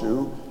called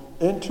you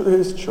into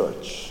his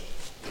church.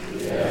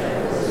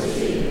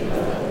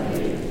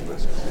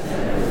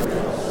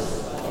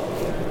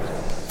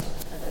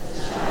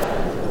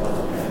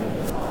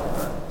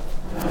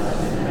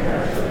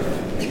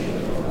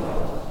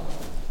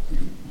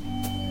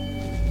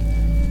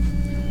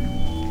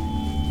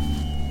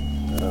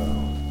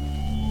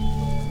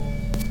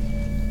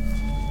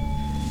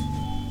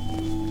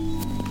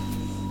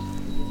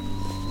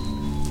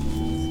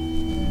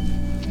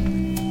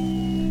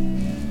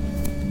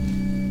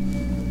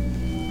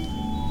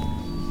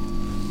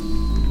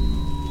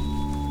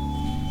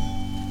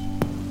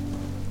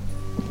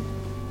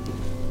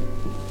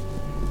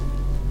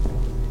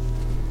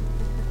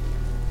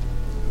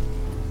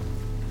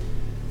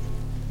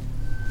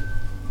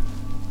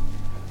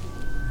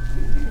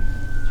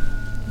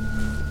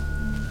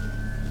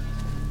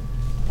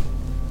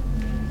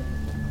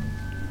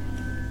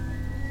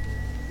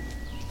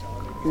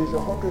 he's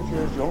 100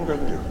 years younger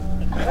than you.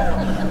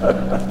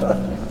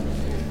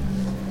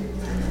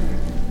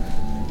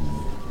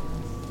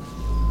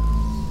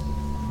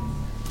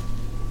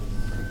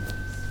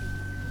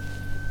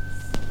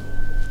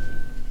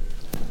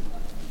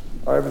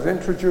 I was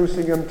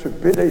introducing him to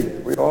Billy.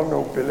 We all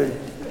know Billy.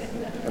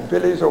 And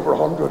Billy's over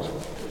 100.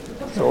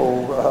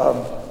 So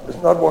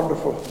isn't that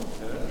wonderful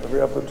that we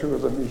have the two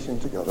of them meeting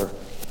together?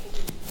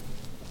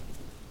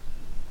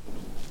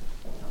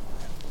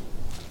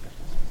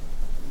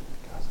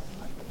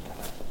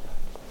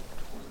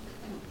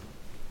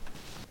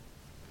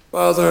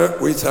 Father,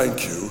 we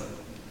thank you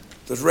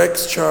that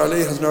Rex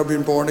Charlie has now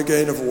been born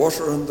again of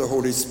water and the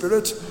Holy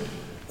Spirit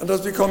and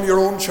has become your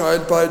own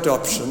child by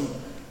adoption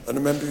and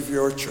a member of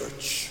your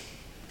church.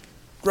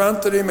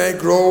 Grant that he may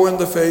grow in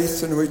the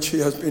faith in which he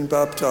has been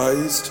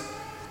baptized.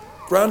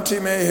 Grant he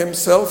may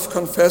himself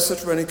confess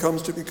it when he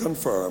comes to be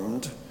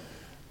confirmed.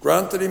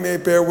 Grant that he may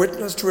bear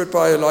witness to it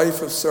by a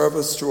life of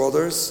service to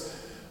others,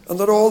 and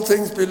that all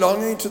things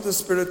belonging to the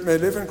Spirit may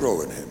live and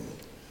grow in him.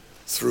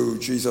 Through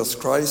Jesus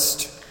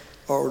Christ,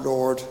 our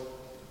Lord.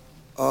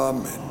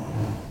 Amen.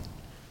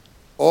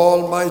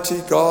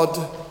 Almighty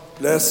God,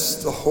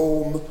 bless the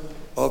home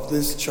of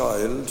this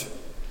child.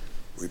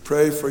 We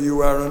pray for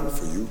you, Aaron,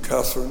 for you,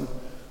 Catherine,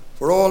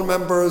 for all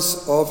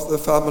members of the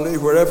family,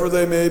 wherever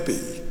they may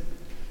be,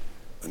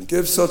 and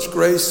give such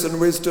grace and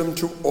wisdom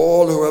to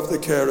all who have the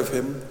care of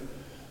him,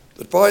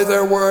 that by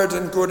their word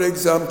and good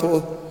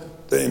example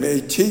they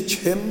may teach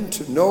him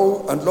to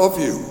know and love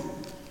you.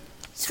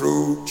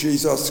 Through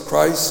Jesus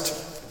Christ,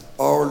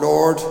 our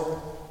Lord.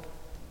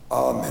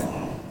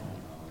 Amen.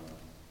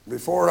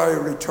 Before I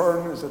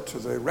return to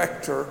the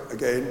rector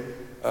again,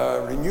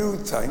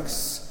 renewed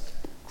thanks.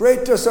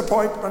 Great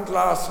disappointment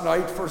last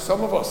night for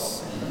some of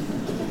us,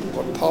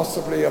 but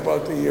possibly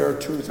about the year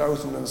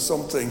 2000 and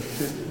something,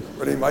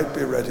 when he might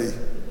be ready.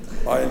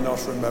 I'll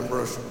not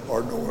remember it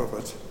or know of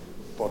it,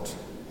 but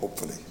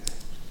hopefully.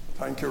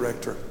 Thank you,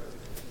 Rector.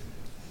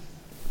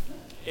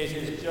 It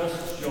is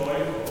just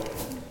joyful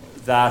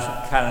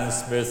that Canon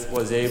Smith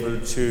was able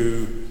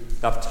to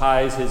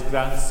baptise his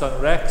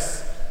grandson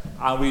Rex,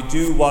 and we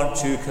do want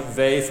to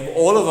convey from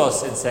all of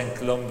us in St.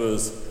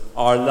 Columba's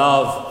our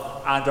love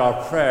and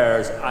our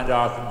prayers and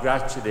our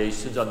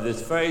congratulations on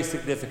this very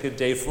significant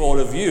day for all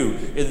of you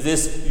in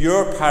this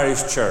your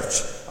parish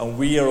church, and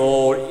we are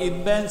all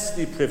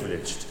immensely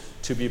privileged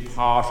to be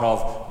part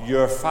of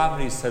your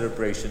family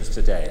celebrations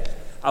today.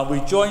 And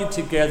we join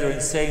together in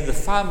saying the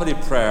family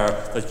prayer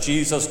that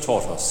Jesus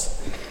taught us.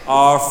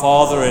 Our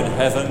Father in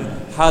heaven,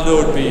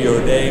 hallowed be your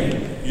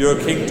name. Your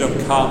kingdom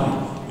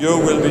come, your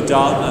will be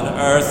done on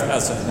earth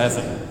as in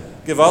heaven.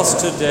 Give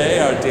us today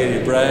our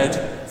daily bread.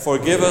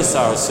 Forgive us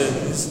our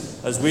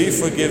sins, as we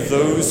forgive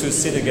those who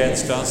sin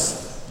against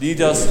us. Lead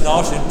us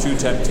not into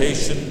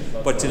temptation,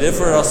 but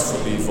deliver us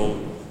from evil.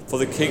 For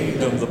the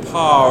kingdom, the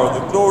power, and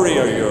the glory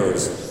are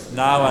yours,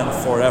 now and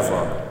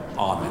forever.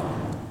 Amen.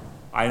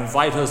 I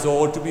invite us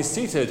all to be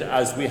seated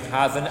as we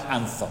have an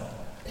anthem.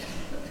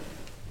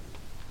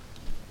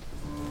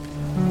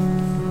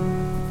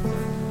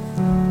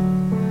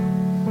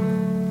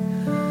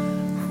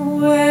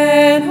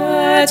 When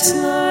at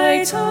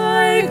night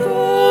I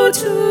go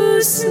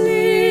to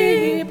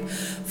sleep,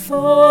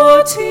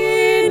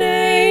 14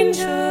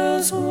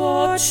 angels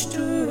watch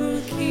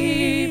to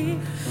keep.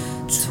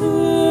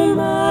 To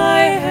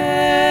my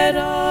head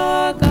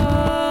are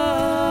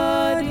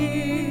guarding,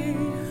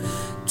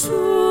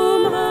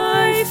 to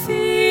my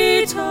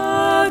feet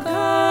are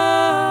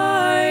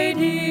guiding,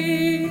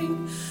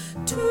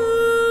 to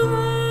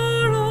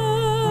are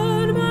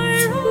on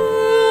my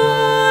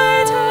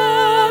right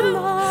and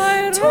my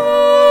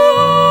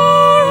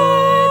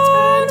right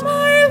and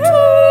my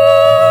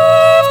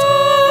left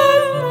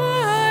and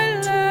my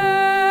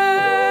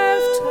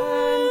left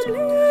hand.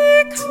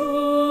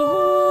 Cover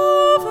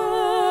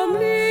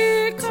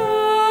me, cover me,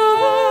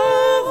 cover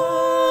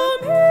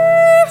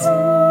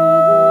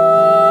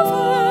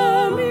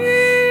me,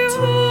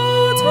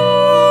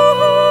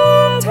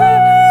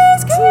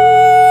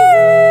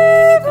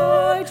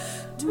 guide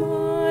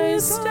my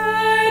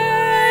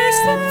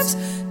steps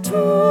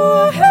to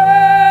heaven.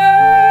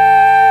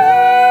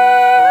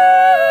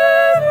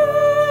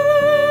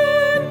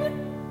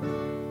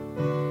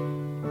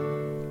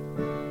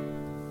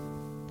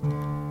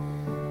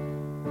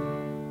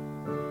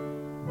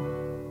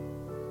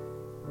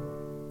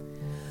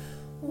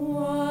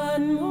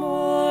 One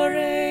more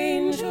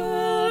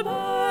angel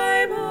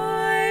by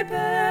my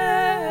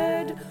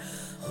bed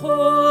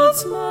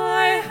holds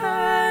my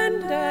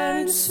hand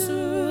and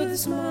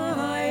soothes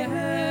my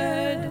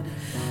head.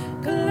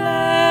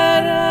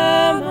 Glad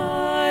am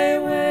I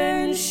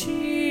when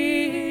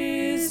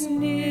she is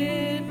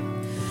near,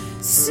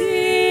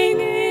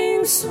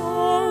 singing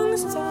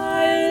songs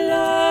I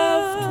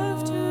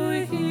love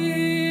to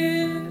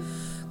hear.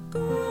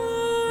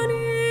 Gone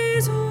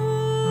is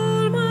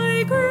all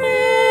my grief,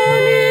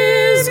 gone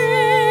is all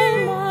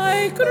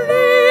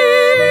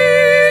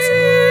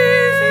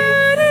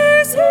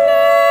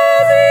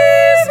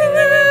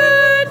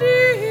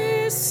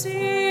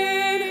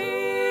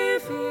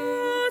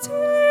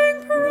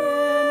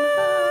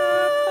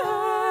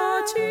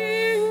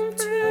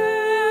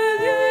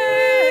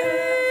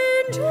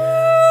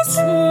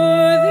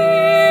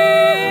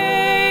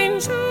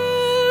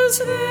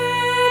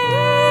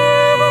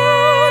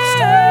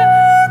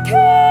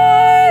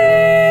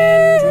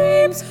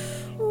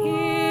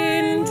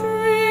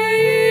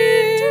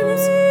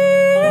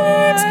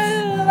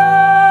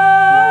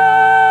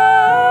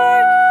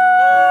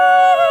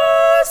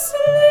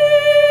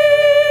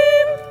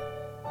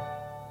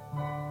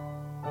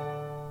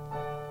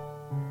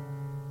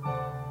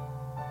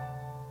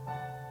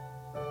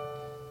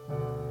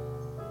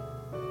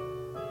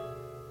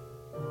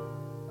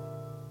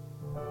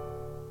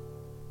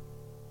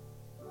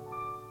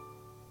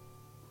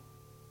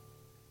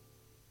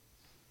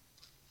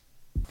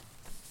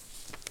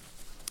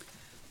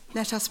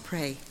Let us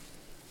pray.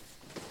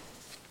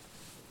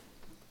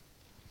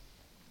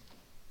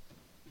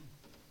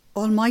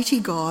 Almighty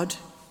God,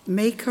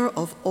 maker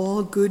of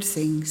all good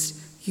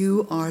things,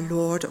 you are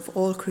Lord of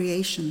all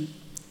creation.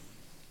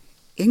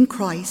 In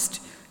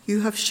Christ,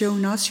 you have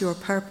shown us your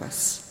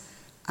purpose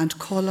and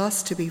call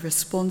us to be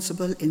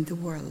responsible in the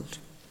world.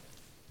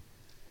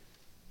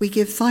 We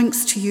give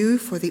thanks to you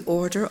for the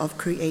order of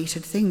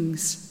created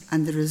things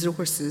and the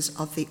resources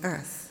of the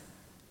earth.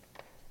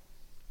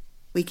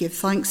 We give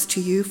thanks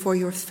to you for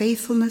your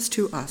faithfulness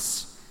to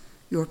us,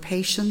 your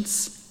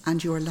patience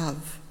and your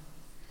love.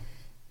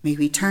 May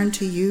we turn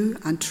to you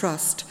and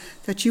trust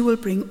that you will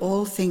bring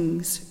all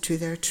things to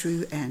their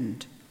true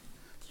end.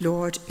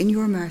 Lord, in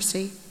your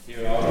mercy,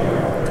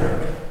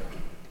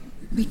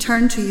 we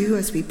turn to you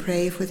as we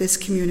pray for this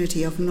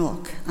community of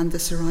Knock and the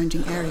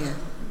surrounding area.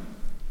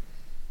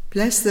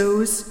 Bless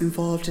those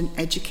involved in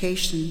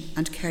education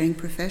and caring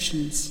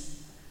professions.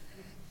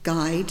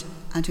 Guide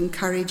and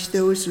encourage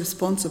those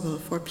responsible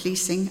for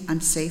policing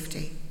and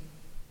safety.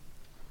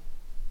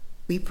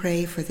 We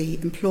pray for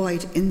the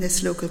employed in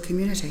this local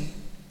community,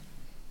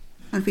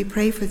 and we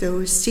pray for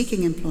those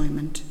seeking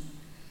employment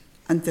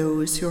and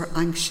those who are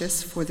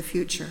anxious for the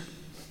future.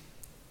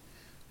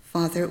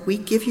 Father, we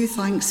give you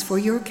thanks for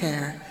your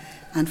care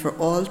and for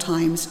all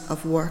times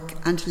of work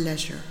and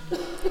leisure.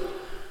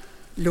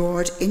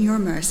 Lord, in your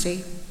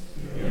mercy,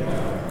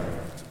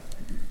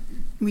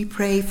 we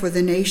pray for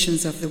the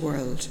nations of the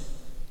world,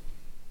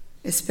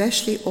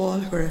 especially all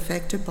who are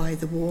affected by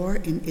the war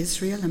in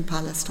Israel and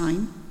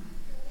Palestine,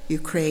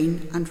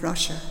 Ukraine and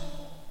Russia.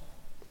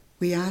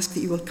 We ask that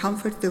you will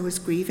comfort those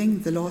grieving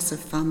the loss of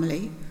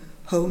family,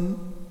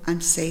 home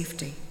and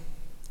safety.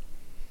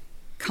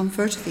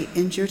 Comfort the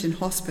injured in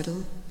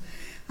hospital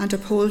and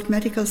uphold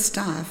medical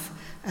staff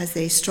as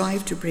they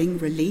strive to bring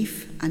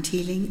relief and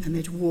healing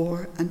amid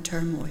war and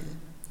turmoil.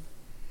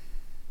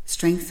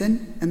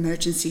 Strengthen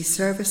emergency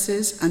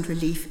services and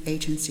relief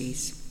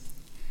agencies.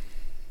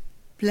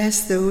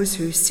 Bless those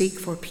who seek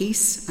for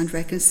peace and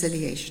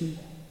reconciliation.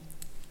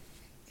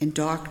 In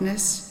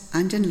darkness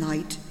and in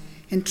light,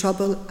 in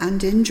trouble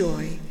and in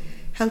joy,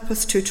 help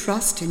us to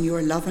trust in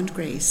your love and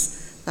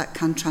grace that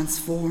can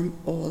transform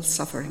all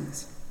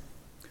sufferings.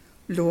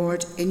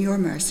 Lord, in your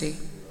mercy.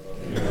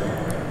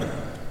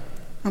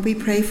 And we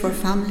pray for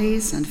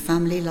families and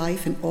family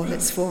life in all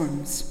its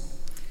forms,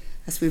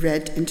 as we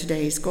read in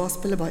today's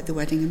Gospel about the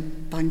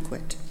wedding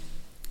banquet.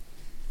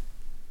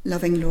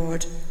 Loving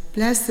Lord,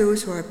 bless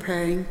those who are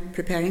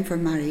preparing for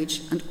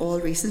marriage and all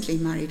recently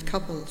married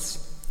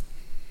couples.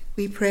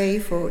 We pray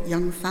for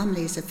young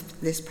families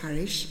of this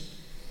parish.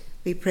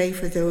 We pray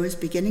for those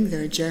beginning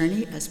their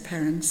journey as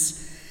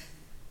parents,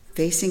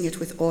 facing it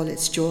with all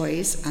its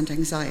joys and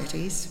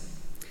anxieties.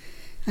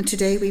 And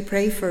today we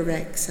pray for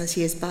Rex as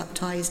he is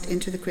baptised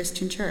into the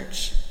Christian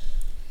Church.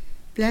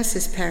 Bless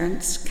his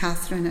parents,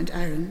 Catherine and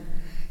Aaron,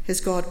 his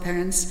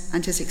godparents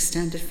and his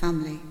extended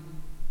family.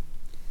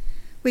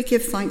 We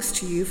give thanks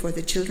to you for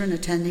the children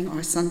attending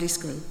our Sunday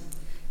school.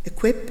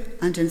 Equip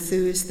and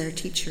enthuse their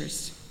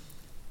teachers.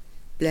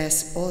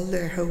 Bless all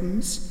their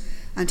homes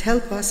and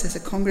help us as a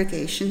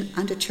congregation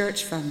and a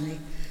church family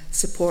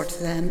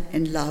support them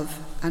in love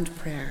and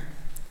prayer.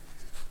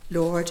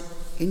 Lord,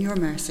 in your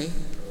mercy.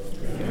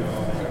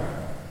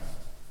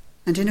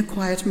 And in a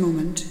quiet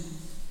moment,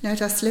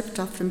 let us lift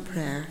up in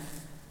prayer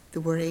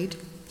the worried,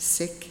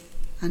 sick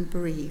and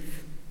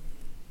bereaved.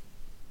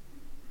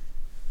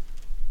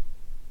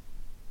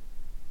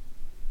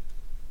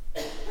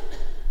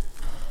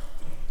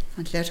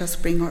 And let us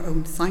bring our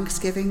own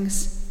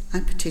thanksgivings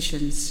and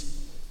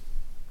petitions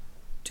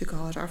to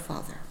God our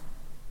Father.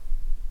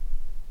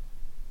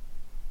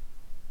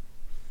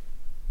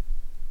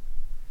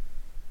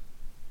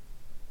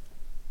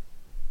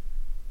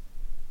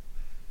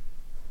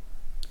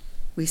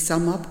 We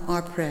sum up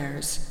our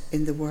prayers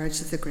in the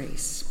words of the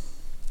grace.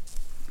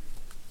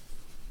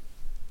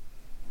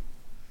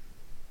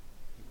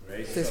 The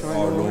grace of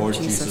our Lord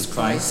Jesus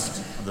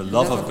Christ, and the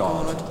love of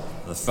God,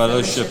 and the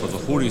fellowship of the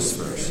Holy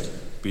Spirit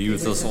be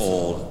with us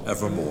all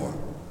evermore.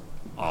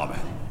 Amen.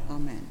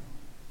 Amen.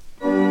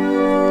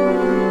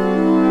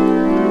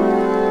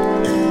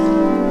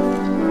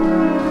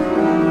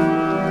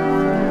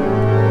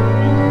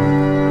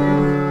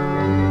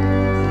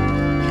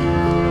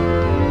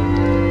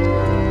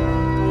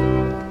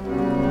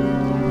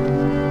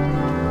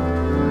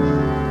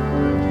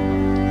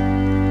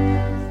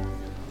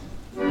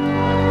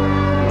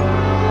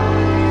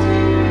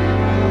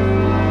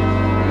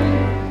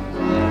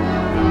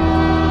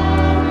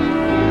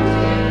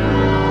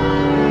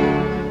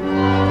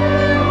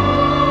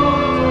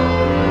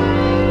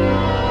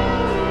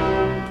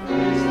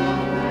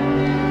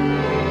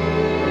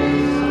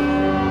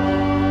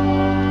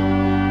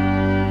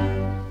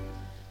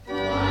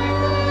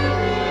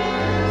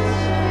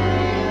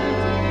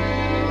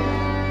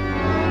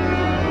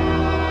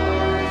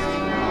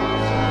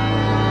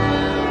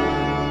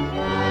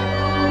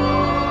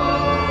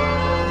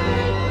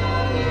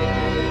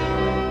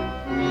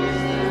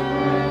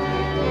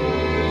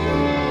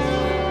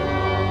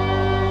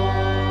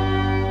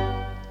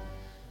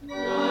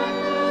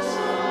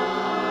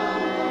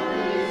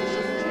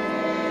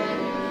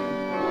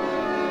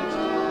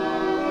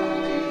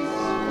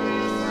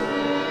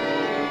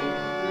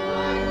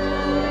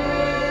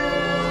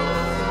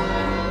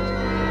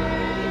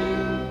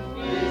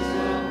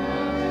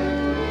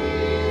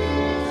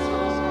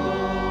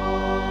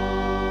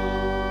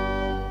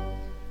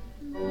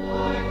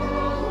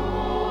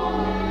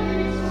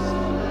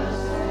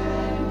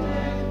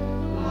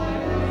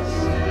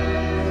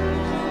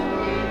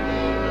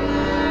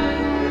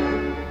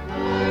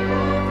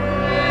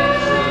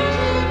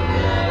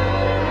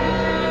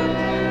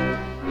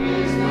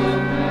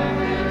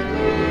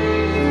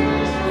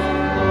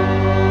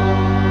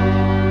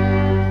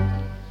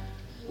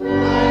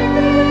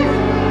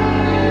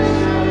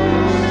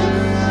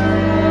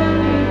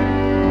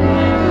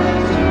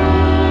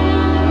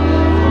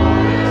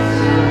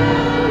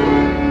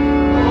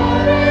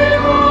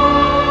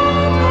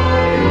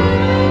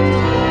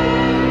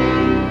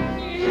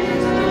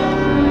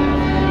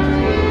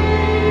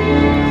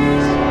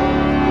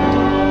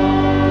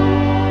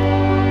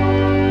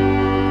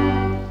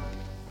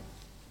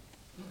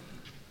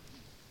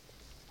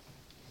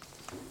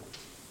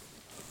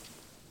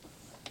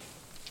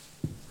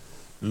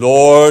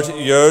 Lord,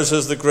 yours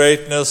is the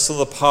greatness and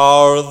the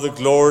power and the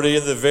glory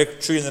and the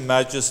victory and the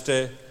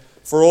majesty.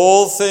 For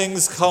all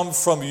things come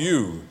from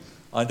you,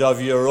 and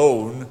of your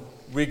own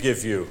we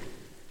give you.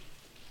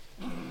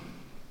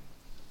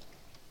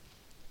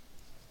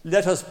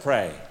 Let us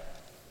pray.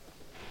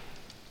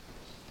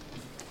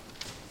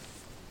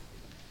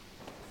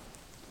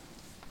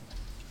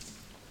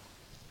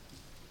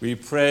 We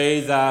pray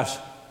that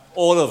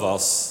all of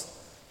us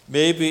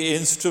may be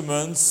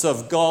instruments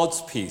of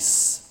God's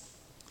peace.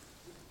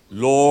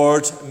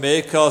 Lord,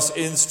 make us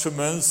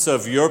instruments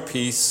of your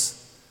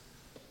peace.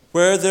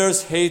 Where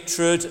there's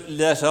hatred,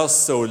 let us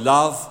sow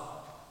love.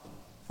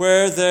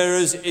 Where there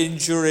is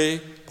injury,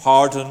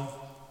 pardon.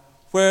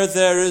 Where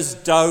there is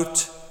doubt,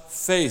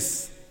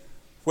 faith.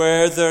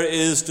 Where there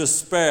is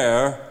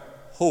despair,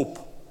 hope.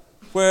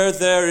 Where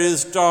there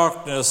is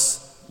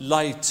darkness,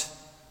 light.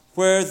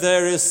 Where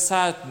there is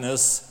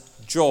sadness,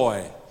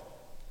 joy.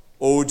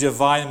 O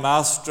divine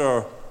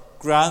Master,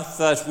 grant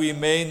that we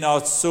may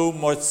not so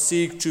much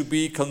seek to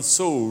be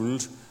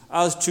consoled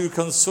as to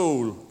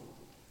console,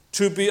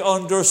 to be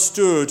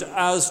understood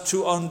as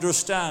to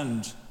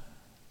understand,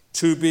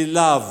 to be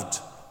loved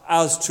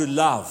as to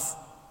love.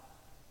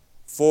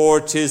 For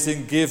 'tis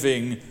in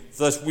giving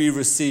that we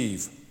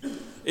receive,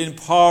 in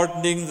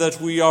pardoning that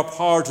we are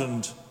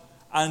pardoned,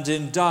 and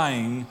in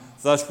dying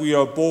that we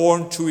are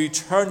born to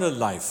eternal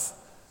life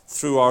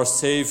through our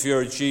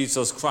Saviour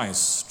Jesus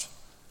Christ.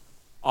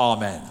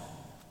 Amen.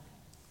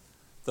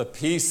 The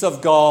peace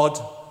of God,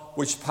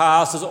 which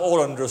passes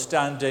all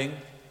understanding,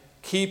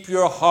 keep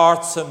your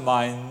hearts and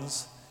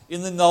minds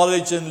in the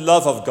knowledge and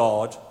love of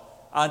God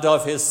and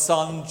of his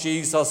Son,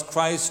 Jesus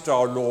Christ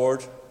our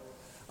Lord,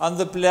 and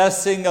the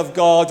blessing of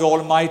God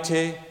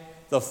Almighty,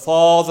 the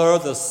Father,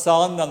 the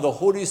Son, and the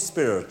Holy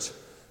Spirit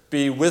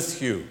be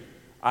with you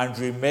and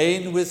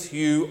remain with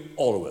you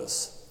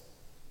always.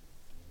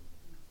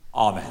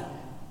 Amen.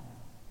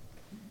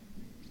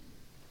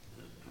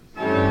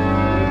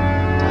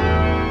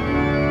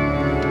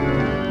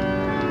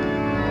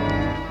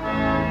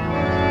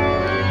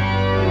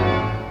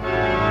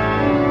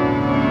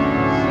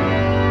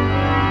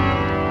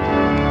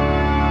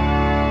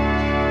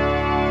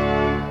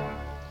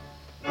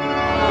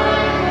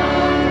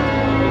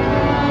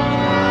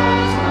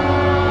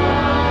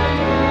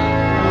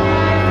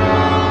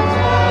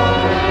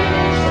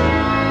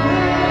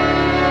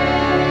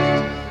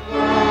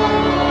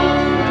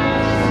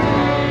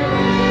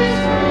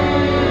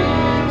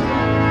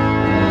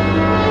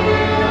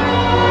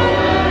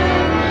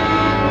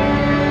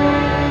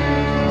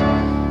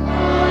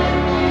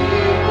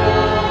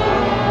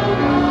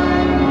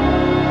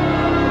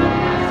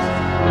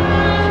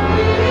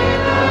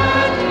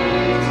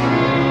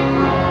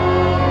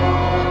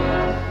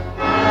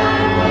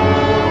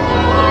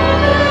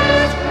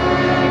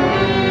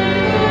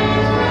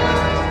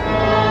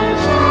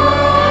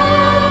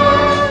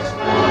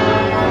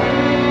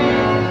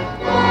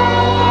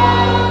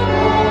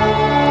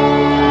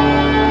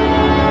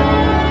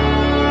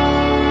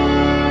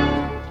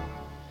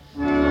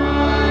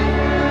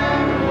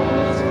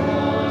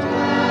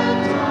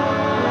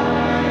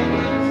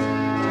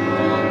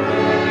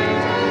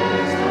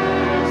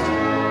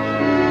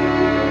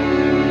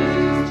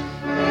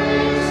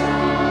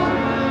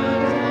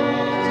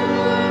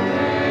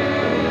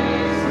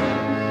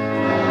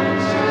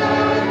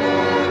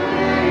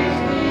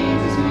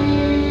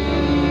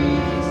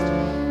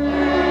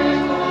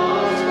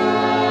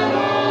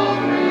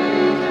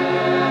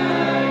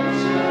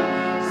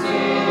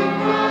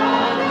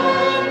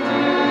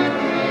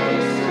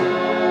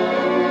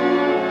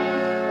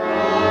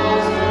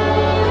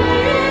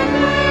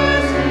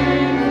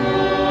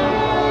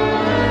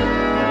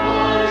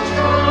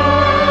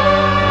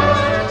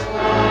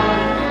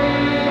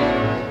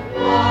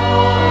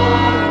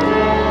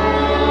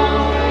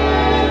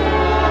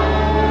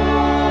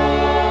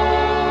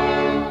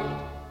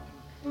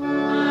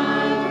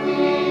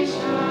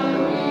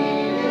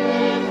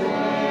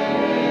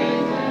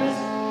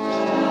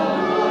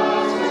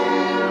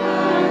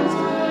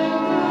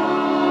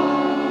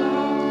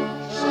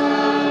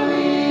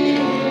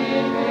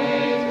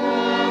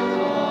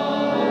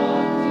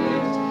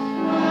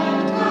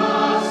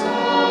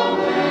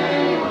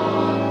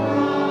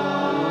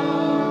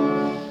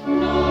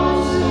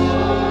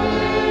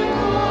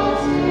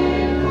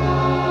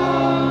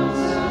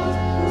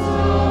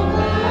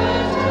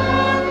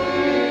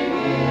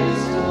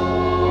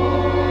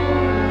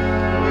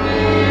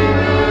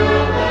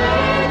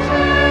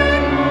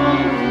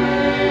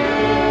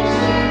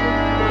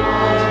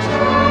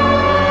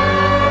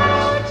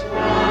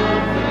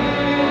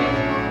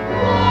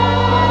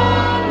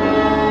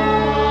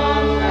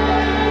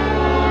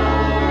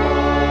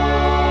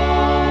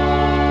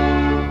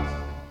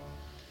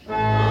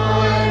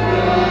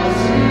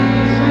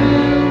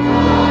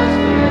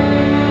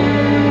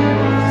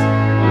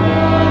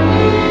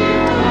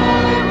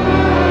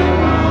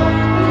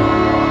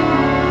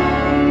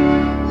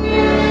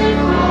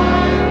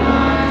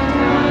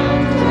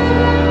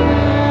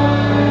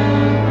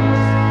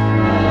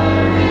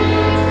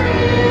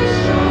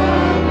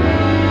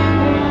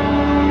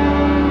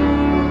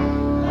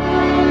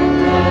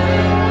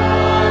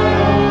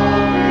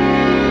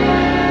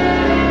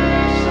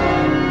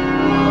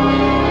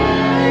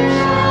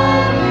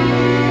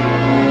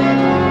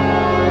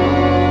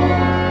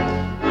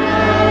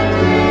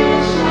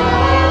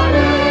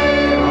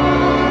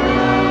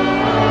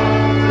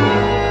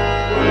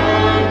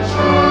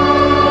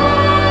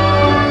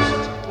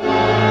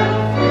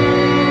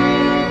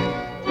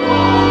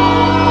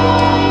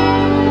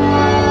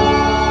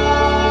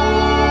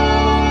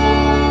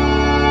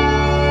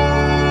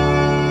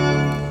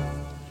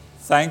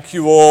 Thank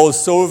you all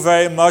so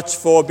very much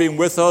for being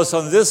with us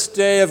on this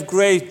day of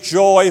great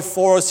joy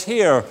for us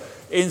here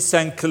in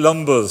St.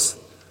 Columba's.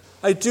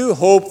 I do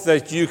hope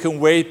that you can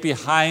wait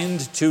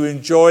behind to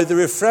enjoy the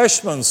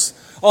refreshments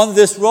on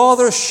this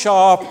rather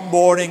sharp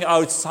morning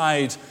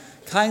outside,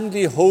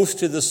 kindly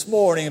hosted this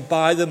morning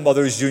by the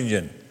Mothers'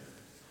 Union.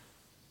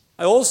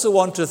 I also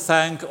want to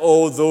thank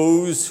all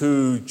those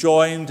who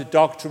joined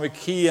Dr.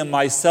 McKee and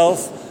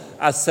myself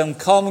at St.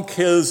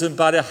 Colmcille's in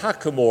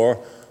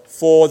Ballyhackamore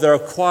for their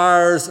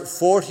choir's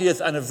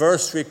 40th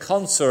anniversary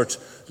concert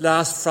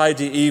last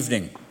Friday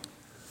evening.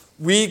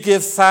 We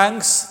give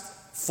thanks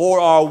for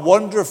our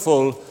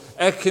wonderful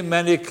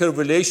ecumenical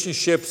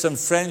relationships and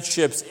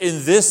friendships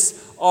in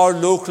this, our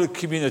local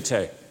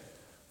community.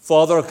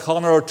 Father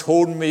Connor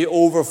told me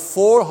over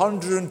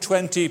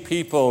 420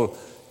 people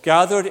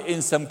gathered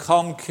in St.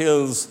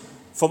 Colmcille's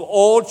from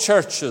all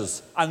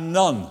churches and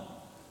none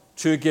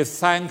to give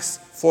thanks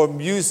for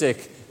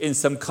music in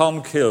St.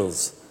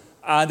 Colmcille's.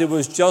 And it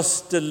was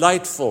just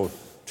delightful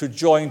to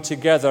join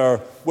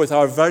together with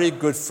our very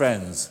good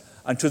friends.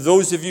 And to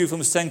those of you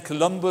from St.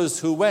 Columba's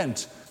who went,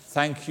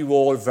 thank you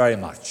all very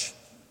much.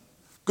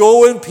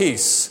 Go in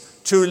peace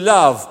to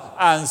love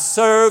and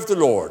serve the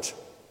Lord.